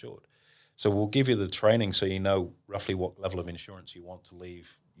underinsured. So we'll give you the training so you know roughly what level of insurance you want to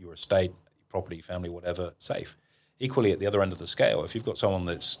leave your estate, property, family, whatever, safe. Equally, at the other end of the scale, if you've got someone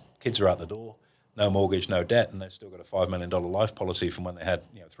that's kids are out the door, no mortgage, no debt, and they've still got a $5 million life policy from when they had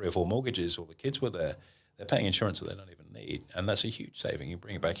 3 or 4 mortgages or the kids were there, they're paying insurance that they don't even need, and that's a huge saving. You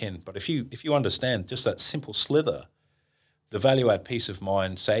bring it back in. But if you understand just that simple slither, the value-add peace of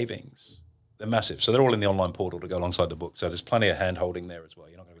mind savings, they're massive. So they're all in the online portal to go alongside the book. So there's plenty of hand-holding there as well.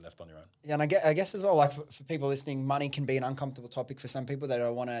 You're not going to be left on your own. Yeah, and I guess as well, like for people listening, money can be an uncomfortable topic for some people. They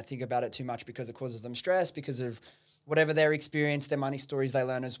don't want to think about it too much because it causes them stress, because of whatever their experience, their money stories they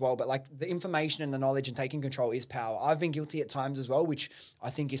learn as well. But like the information and the knowledge and taking control is power. I've been guilty at times as well, which I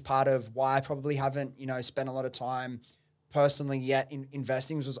think is part of why I probably haven't, spent a lot of time personally yet in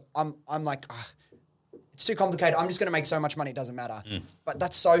investing. Was I'm like, it's too complicated. I'm just going to make so much money. It doesn't matter. But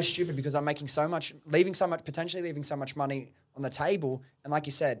that's so stupid because I'm making so much, potentially leaving so much money on the table. And like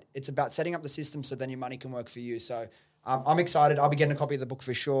you said, it's about setting up the system so then your money can work for you. So I'm excited. I'll be getting a copy of the book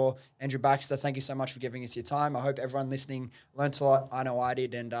for sure. Andrew Baxter, thank you so much for giving us your time. I hope everyone listening learnt a lot. I know I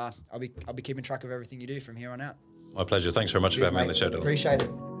did, and I'll be keeping track of everything you do from here on out. My pleasure. Thanks very much for having me on the show, Dylan. Appreciate it.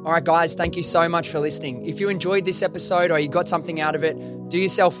 All right, guys, thank you so much for listening. If you enjoyed this episode or you got something out of it, do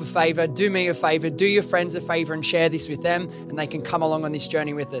yourself a favor, do me a favor, do your friends a favor and share this with them, and they can come along on this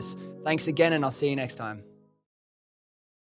journey with us. Thanks again, and I'll see you next time.